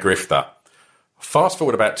having a Grifter. Fast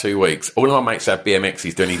forward about 2 weeks. All of my mates had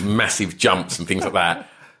BMXs doing these massive jumps and things like that.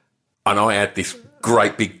 And I had this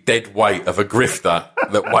great big dead weight of a Grifter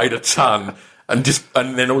that weighed a ton. And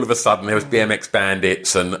then all of a sudden there was BMX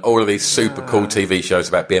Bandits and all of these super cool TV shows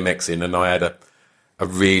about BMXing. And I had a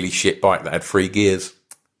really shit bike that had 3 gears.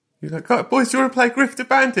 You're like, God, boys, do you want to play Grifter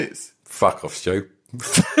Bandits? Fuck off, Stu.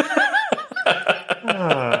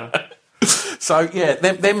 So yeah,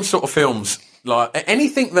 them sort of films, like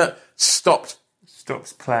anything that stopped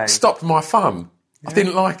my fun. Yeah. I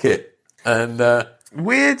didn't like it, and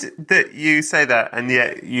weird that you say that, and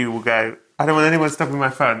yet you will go, I don't want anyone stopping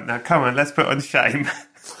my fun. Now, come on, let's put on Shame.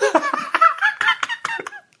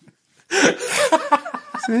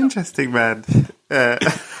 It's an interesting man.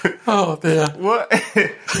 Oh dear. What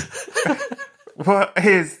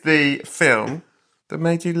is the film that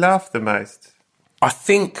made you laugh the most? I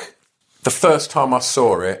think the first time I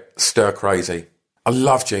saw it, Stir Crazy. I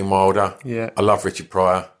love Gene Wilder. Yeah. I love Richard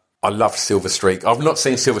Pryor. I love Silver Streak. I've not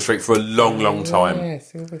seen Silver Streak for a long, long time. Yeah,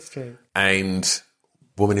 Silver Streak. And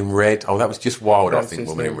Woman in Red. Oh, that was just Wilder, I think,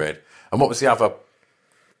 Woman in Red. And what was the other?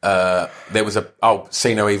 There was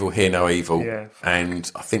See No Evil, Hear No Evil. Yeah.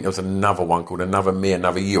 And I think there was another one called Another Me,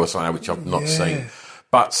 Another You or something, which I've not seen.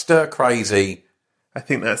 But Stir Crazy. I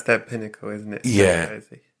think that's their pinnacle, isn't it? Stir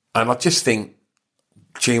Crazy. And I just think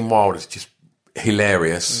Gene Wilder's just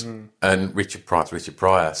hilarious, and Richard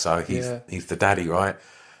Pryor, so he's the daddy, right?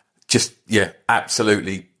 Just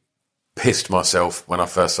absolutely pissed myself when I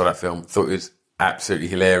first saw that film. Thought it was absolutely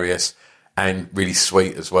hilarious and really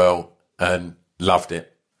sweet as well, and loved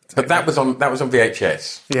it. But that was on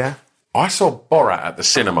VHS. Yeah, I saw Borat at the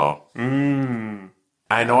cinema, and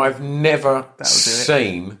I've never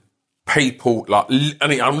seen people like. I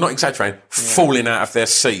mean, I'm not exaggerating, falling out of their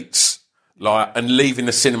seats. And leaving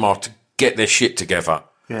the cinema to get their shit together.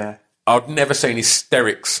 Yeah. I'd never seen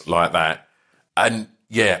hysterics like that. And,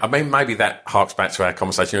 I mean, maybe that harks back to our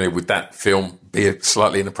conversation earlier. Would that film be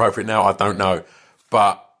slightly inappropriate now? I don't know.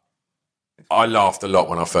 But I laughed a lot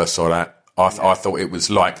when I first saw that. I thought it was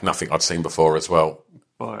like nothing I'd seen before as well.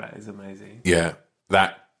 Borat is amazing. Yeah.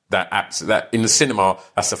 That in the cinema,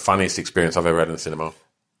 that's the funniest experience I've ever had in the cinema.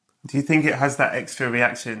 Do you think it has that extra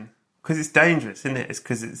reaction? Because it's dangerous, isn't it? It's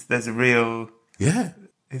because there's a real... Yeah.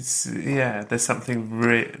 there's something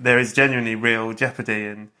there is genuinely real jeopardy,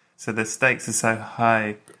 and so the stakes are so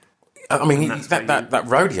high. I mean, that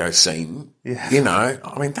rodeo scene, you know,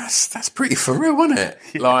 I mean, that's pretty for real, isn't it?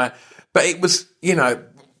 Yeah. Like, but it was, you know,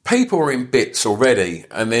 people were in bits already,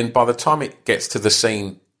 and then by the time it gets to the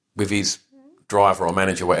scene with his driver or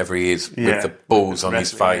manager, whatever he is, with the balls on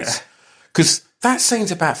his face, because that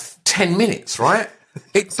scene's about 10 minutes, right?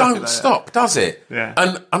 It don't stop, does it? Yeah.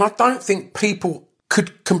 And I don't think people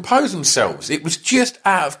could compose themselves. It was just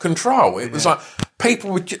out of control. It was like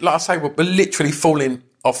people were, like I say, were literally falling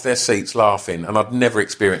off their seats laughing, and I'd never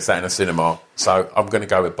experienced that in a cinema. So I'm going to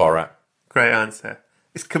go with Borat. Great answer.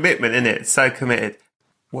 It's commitment, isn't it? It's so committed.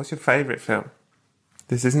 What's your favourite film?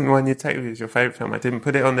 This isn't one you take with you as your favourite film. I didn't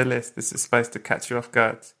put it on the list. This is supposed to catch you off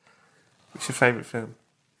guard. What's your favourite film?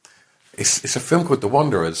 It's a film called The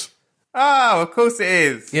Wanderers. Oh, of course it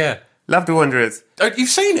is. Yeah. Love The Wanderers. Oh, you've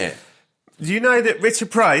seen it? Do you know that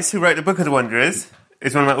Richard Price, who wrote the book of The Wanderers,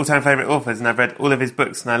 is one of my all-time favourite authors, and I've read all of his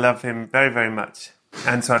books, and I love him very, very much.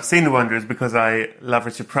 And so I've seen The Wanderers because I love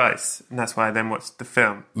Richard Price, and that's why I then watched the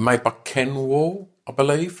film. Made by Ken Wall, I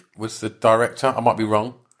believe, was the director. I might be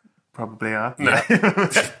wrong. Probably are.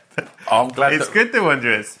 Yeah. I'm glad it's good, The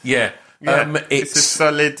Wanderers. Yeah. It's a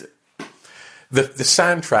solid... The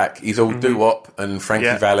soundtrack is all doo-wop and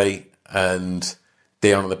Frankie Valli and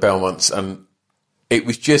Dion and the Belmonts, and it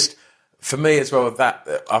was just, for me as well, that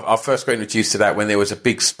I first got introduced to that when there was a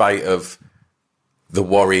big spate of The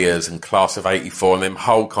Warriors and Class of 84 and them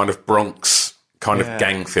whole kind of Bronx kind of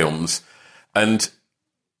gang films. And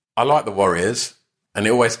I like The Warriors, and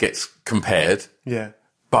it always gets compared. Yeah.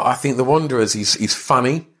 But I think The Wanderers is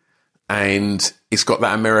funny, and it's got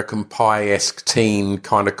that American Pie-esque teen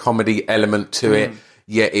kind of comedy element to it.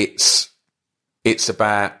 Yet it's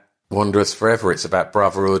about Wanderers Forever. It's about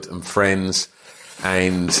brotherhood and friends,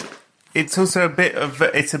 and it's also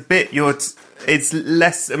it's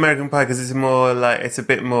less American Pie because it's more like, it's a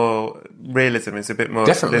bit more realism. It's a bit more.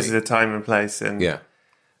 Definitely. This is a time and place, and yeah.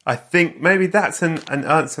 I think maybe that's an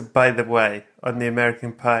answer, by the way, on the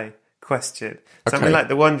American Pie question. Something like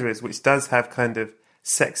The Wanderers, which does have kind of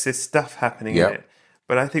sexist stuff happening in it.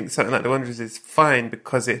 But I think something like The Wanderers is fine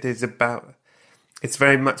because it is about... It's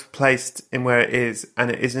very much placed in where it is, and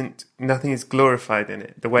it isn't... Nothing is glorified in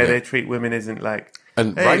it. The way they treat women isn't like...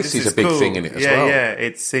 And race is a big thing in it as well. Yeah,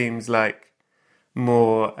 it seems like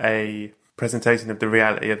more a presentation of the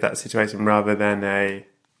reality of that situation rather than a...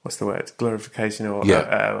 What's the word? Glorification or...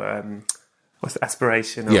 what's the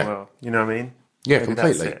aspiration or... You know what I mean? Yeah, Maybe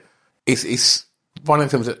completely. It's one of the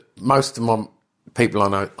films that most of my people I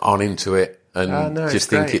know aren't into it and just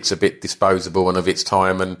think it's a bit disposable and of its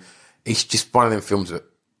time, and it's just one of them films that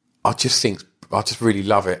I just really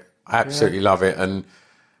love it. I absolutely love it, and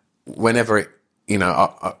whenever it, you know,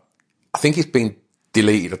 I think it's been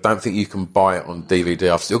deleted. I don't think you can buy it on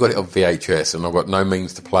DVD. I've still got it on VHS, and I've got no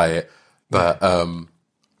means to play it, but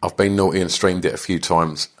I've been naughty and streamed it a few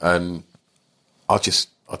times, and I just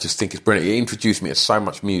think it's brilliant. It introduced me to so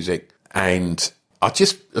much music, and I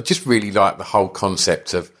just really like the whole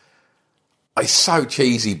concept of, it's so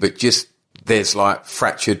cheesy, but just there's like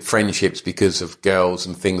fractured friendships because of girls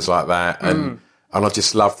and things like that, and I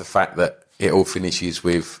just love the fact that it all finishes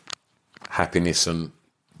with happiness and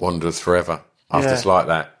Wanderers Forever. I just like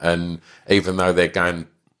that, and even though they're going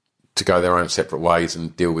to go their own separate ways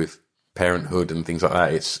and deal with parenthood and things like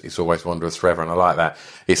that, it's always Wanderers Forever, and I like that.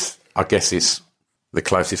 I guess it's the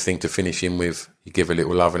closest thing to finishing with, you give a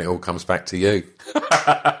little love and it all comes back to you.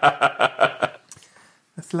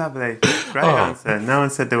 That's lovely. Great answer. No one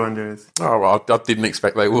said The Wanderers. Oh, well, I didn't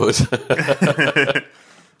expect they would.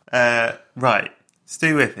 Right.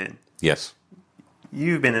 Stu Whiffen. Yes.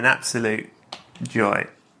 You've been an absolute joy.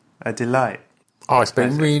 A delight. Oh, it's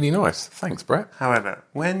been really nice. Thanks, Brett. However,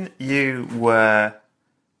 when you were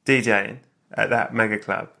DJing at that mega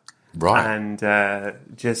club, right, and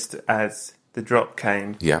just as the drop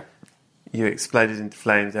came, you exploded into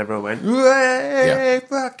flames. Everyone went, "Way,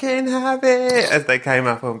 fucking have it!" as they came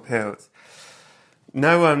up on pills.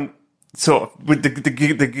 No one sort of, with the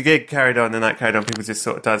gig carried on, the night carried on. People just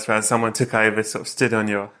sort of danced around. Someone took over, sort of stood on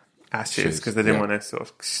your ashes because they didn't want to sort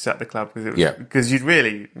of shut the club because you'd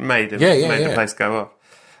really made the place go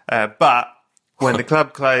off. But when the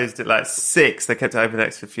club closed at like 6, they kept it open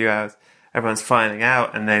next for a few hours. Everyone's filing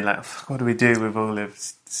out, and they're like, "What do we do with all of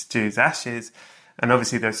Stu's ashes?" And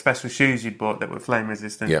obviously, there were special shoes you'd bought that were flame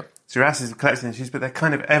resistant. Yeah. So your ashes were collected in shoes, but they're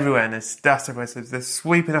kind of everywhere, and there's dust everywhere. So they're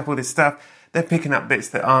sweeping up all this stuff. They're picking up bits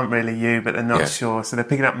that aren't really you, but they're not sure. So they're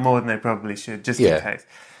picking up more than they probably should, just in case.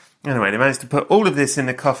 Anyway, they managed to put all of this in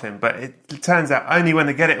the coffin, but it turns out only when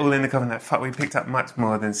they get it all in the coffin, like, fuck, we picked up much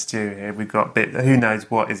more than stew here. We've got who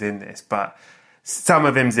knows what is in this, but some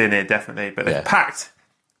of him's in it, definitely. But they've packed.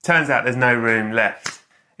 Turns out there's no room left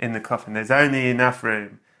in the coffin. There's only enough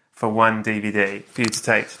room for one DVD for you to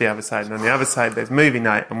take to the other side. And on the other side, there's movie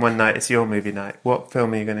night, and one night it's your movie night. What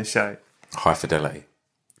film are you going to show? High Fidelity.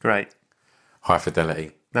 Great. High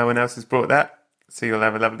Fidelity. No one else has brought that, so you'll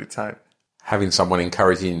have a lovely time. Having someone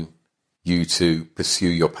encouraging you to pursue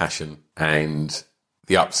your passion and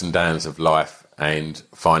the ups and downs of life and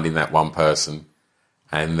finding that one person,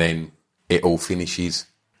 and then it all finishes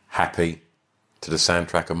happy to the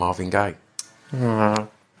soundtrack of Marvin Gaye. Aww.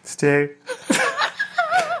 Stu.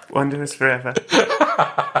 Wanderers Forever.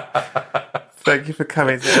 Thank you for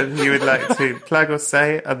coming. Is there anything you would like to plug or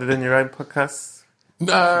say other than your own podcasts?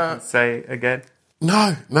 Say again?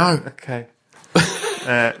 No. Okay.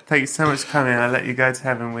 Thank you so much for coming. I'll let you go to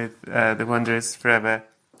heaven with the Wanderers Forever.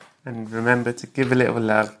 And remember to give a little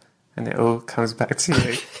love and it all comes back to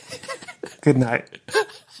you. Good night.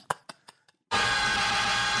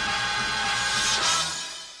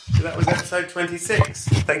 So that was episode 26.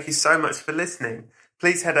 Thank you so much for listening.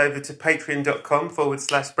 Please head over to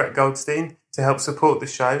patreon.com/Brett Goldstein to help support the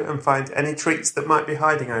show and find any treats that might be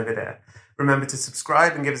hiding over there. Remember to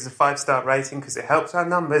subscribe and give us a 5-star rating because it helps our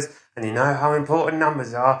numbers, and you know how important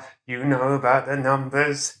numbers are. You know about the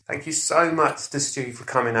numbers. Thank you so much to Stu for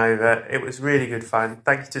coming over. It was really good fun.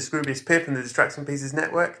 Thank you to Scroobius Pip and the Distraction Pieces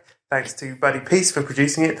Network. Thanks to Buddy Peace for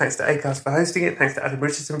producing it. Thanks to Acast for hosting it. Thanks to Adam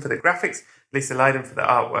Richardson for the graphics. Lisa Lydon for the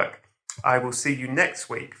artwork. I will see you next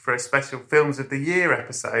week for a special Films of the Year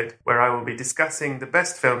episode where I will be discussing the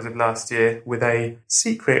best films of last year with a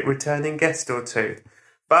secret returning guest or two.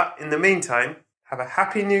 But in the meantime, have a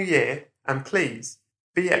happy new year and please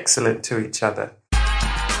be excellent to each other.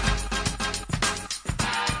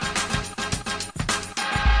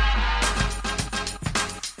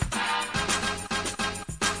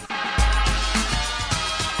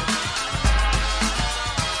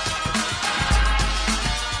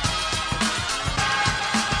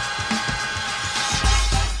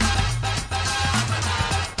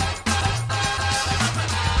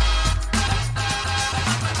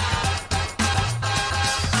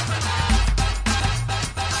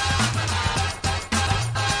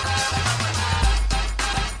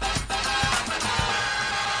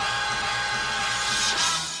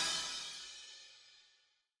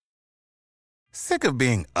 Sick of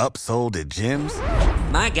being upsold at gyms?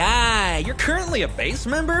 My guy, you're currently a base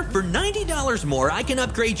member? For $90 more, I can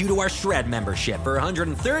upgrade you to our Shred membership. For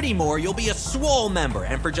 $130 more, you'll be a Swole member.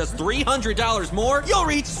 And for just $300 more, you'll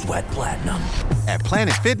reach Sweat Platinum. At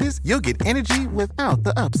Planet Fitness, you'll get energy without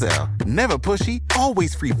the upsell. Never pushy,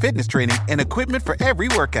 always free fitness training and equipment for every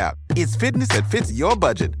workout. It's fitness that fits your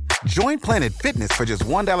budget. Join Planet Fitness for just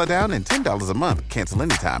 $1 down and $10 a month. Cancel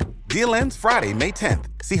anytime. Deal ends Friday, May 10th.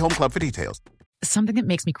 See Home Club for details. Something that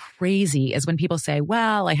makes me crazy is when people say,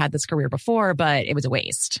 well, I had this career before, but it was a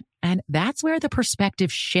waste. And that's where the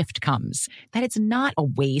perspective shift comes, that it's not a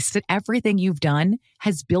waste, that everything you've done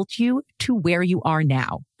has built you to where you are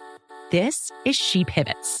now. This is She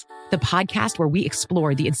Pivots, the podcast where we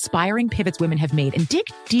explore the inspiring pivots women have made and dig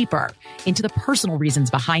deeper into the personal reasons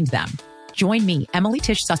behind them. Join me, Emily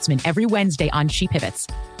Tish Sussman, every Wednesday on She Pivots.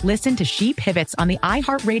 Listen to She Pivots on the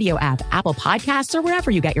iHeartRadio app, Apple Podcasts, or wherever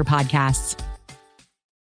you get your podcasts.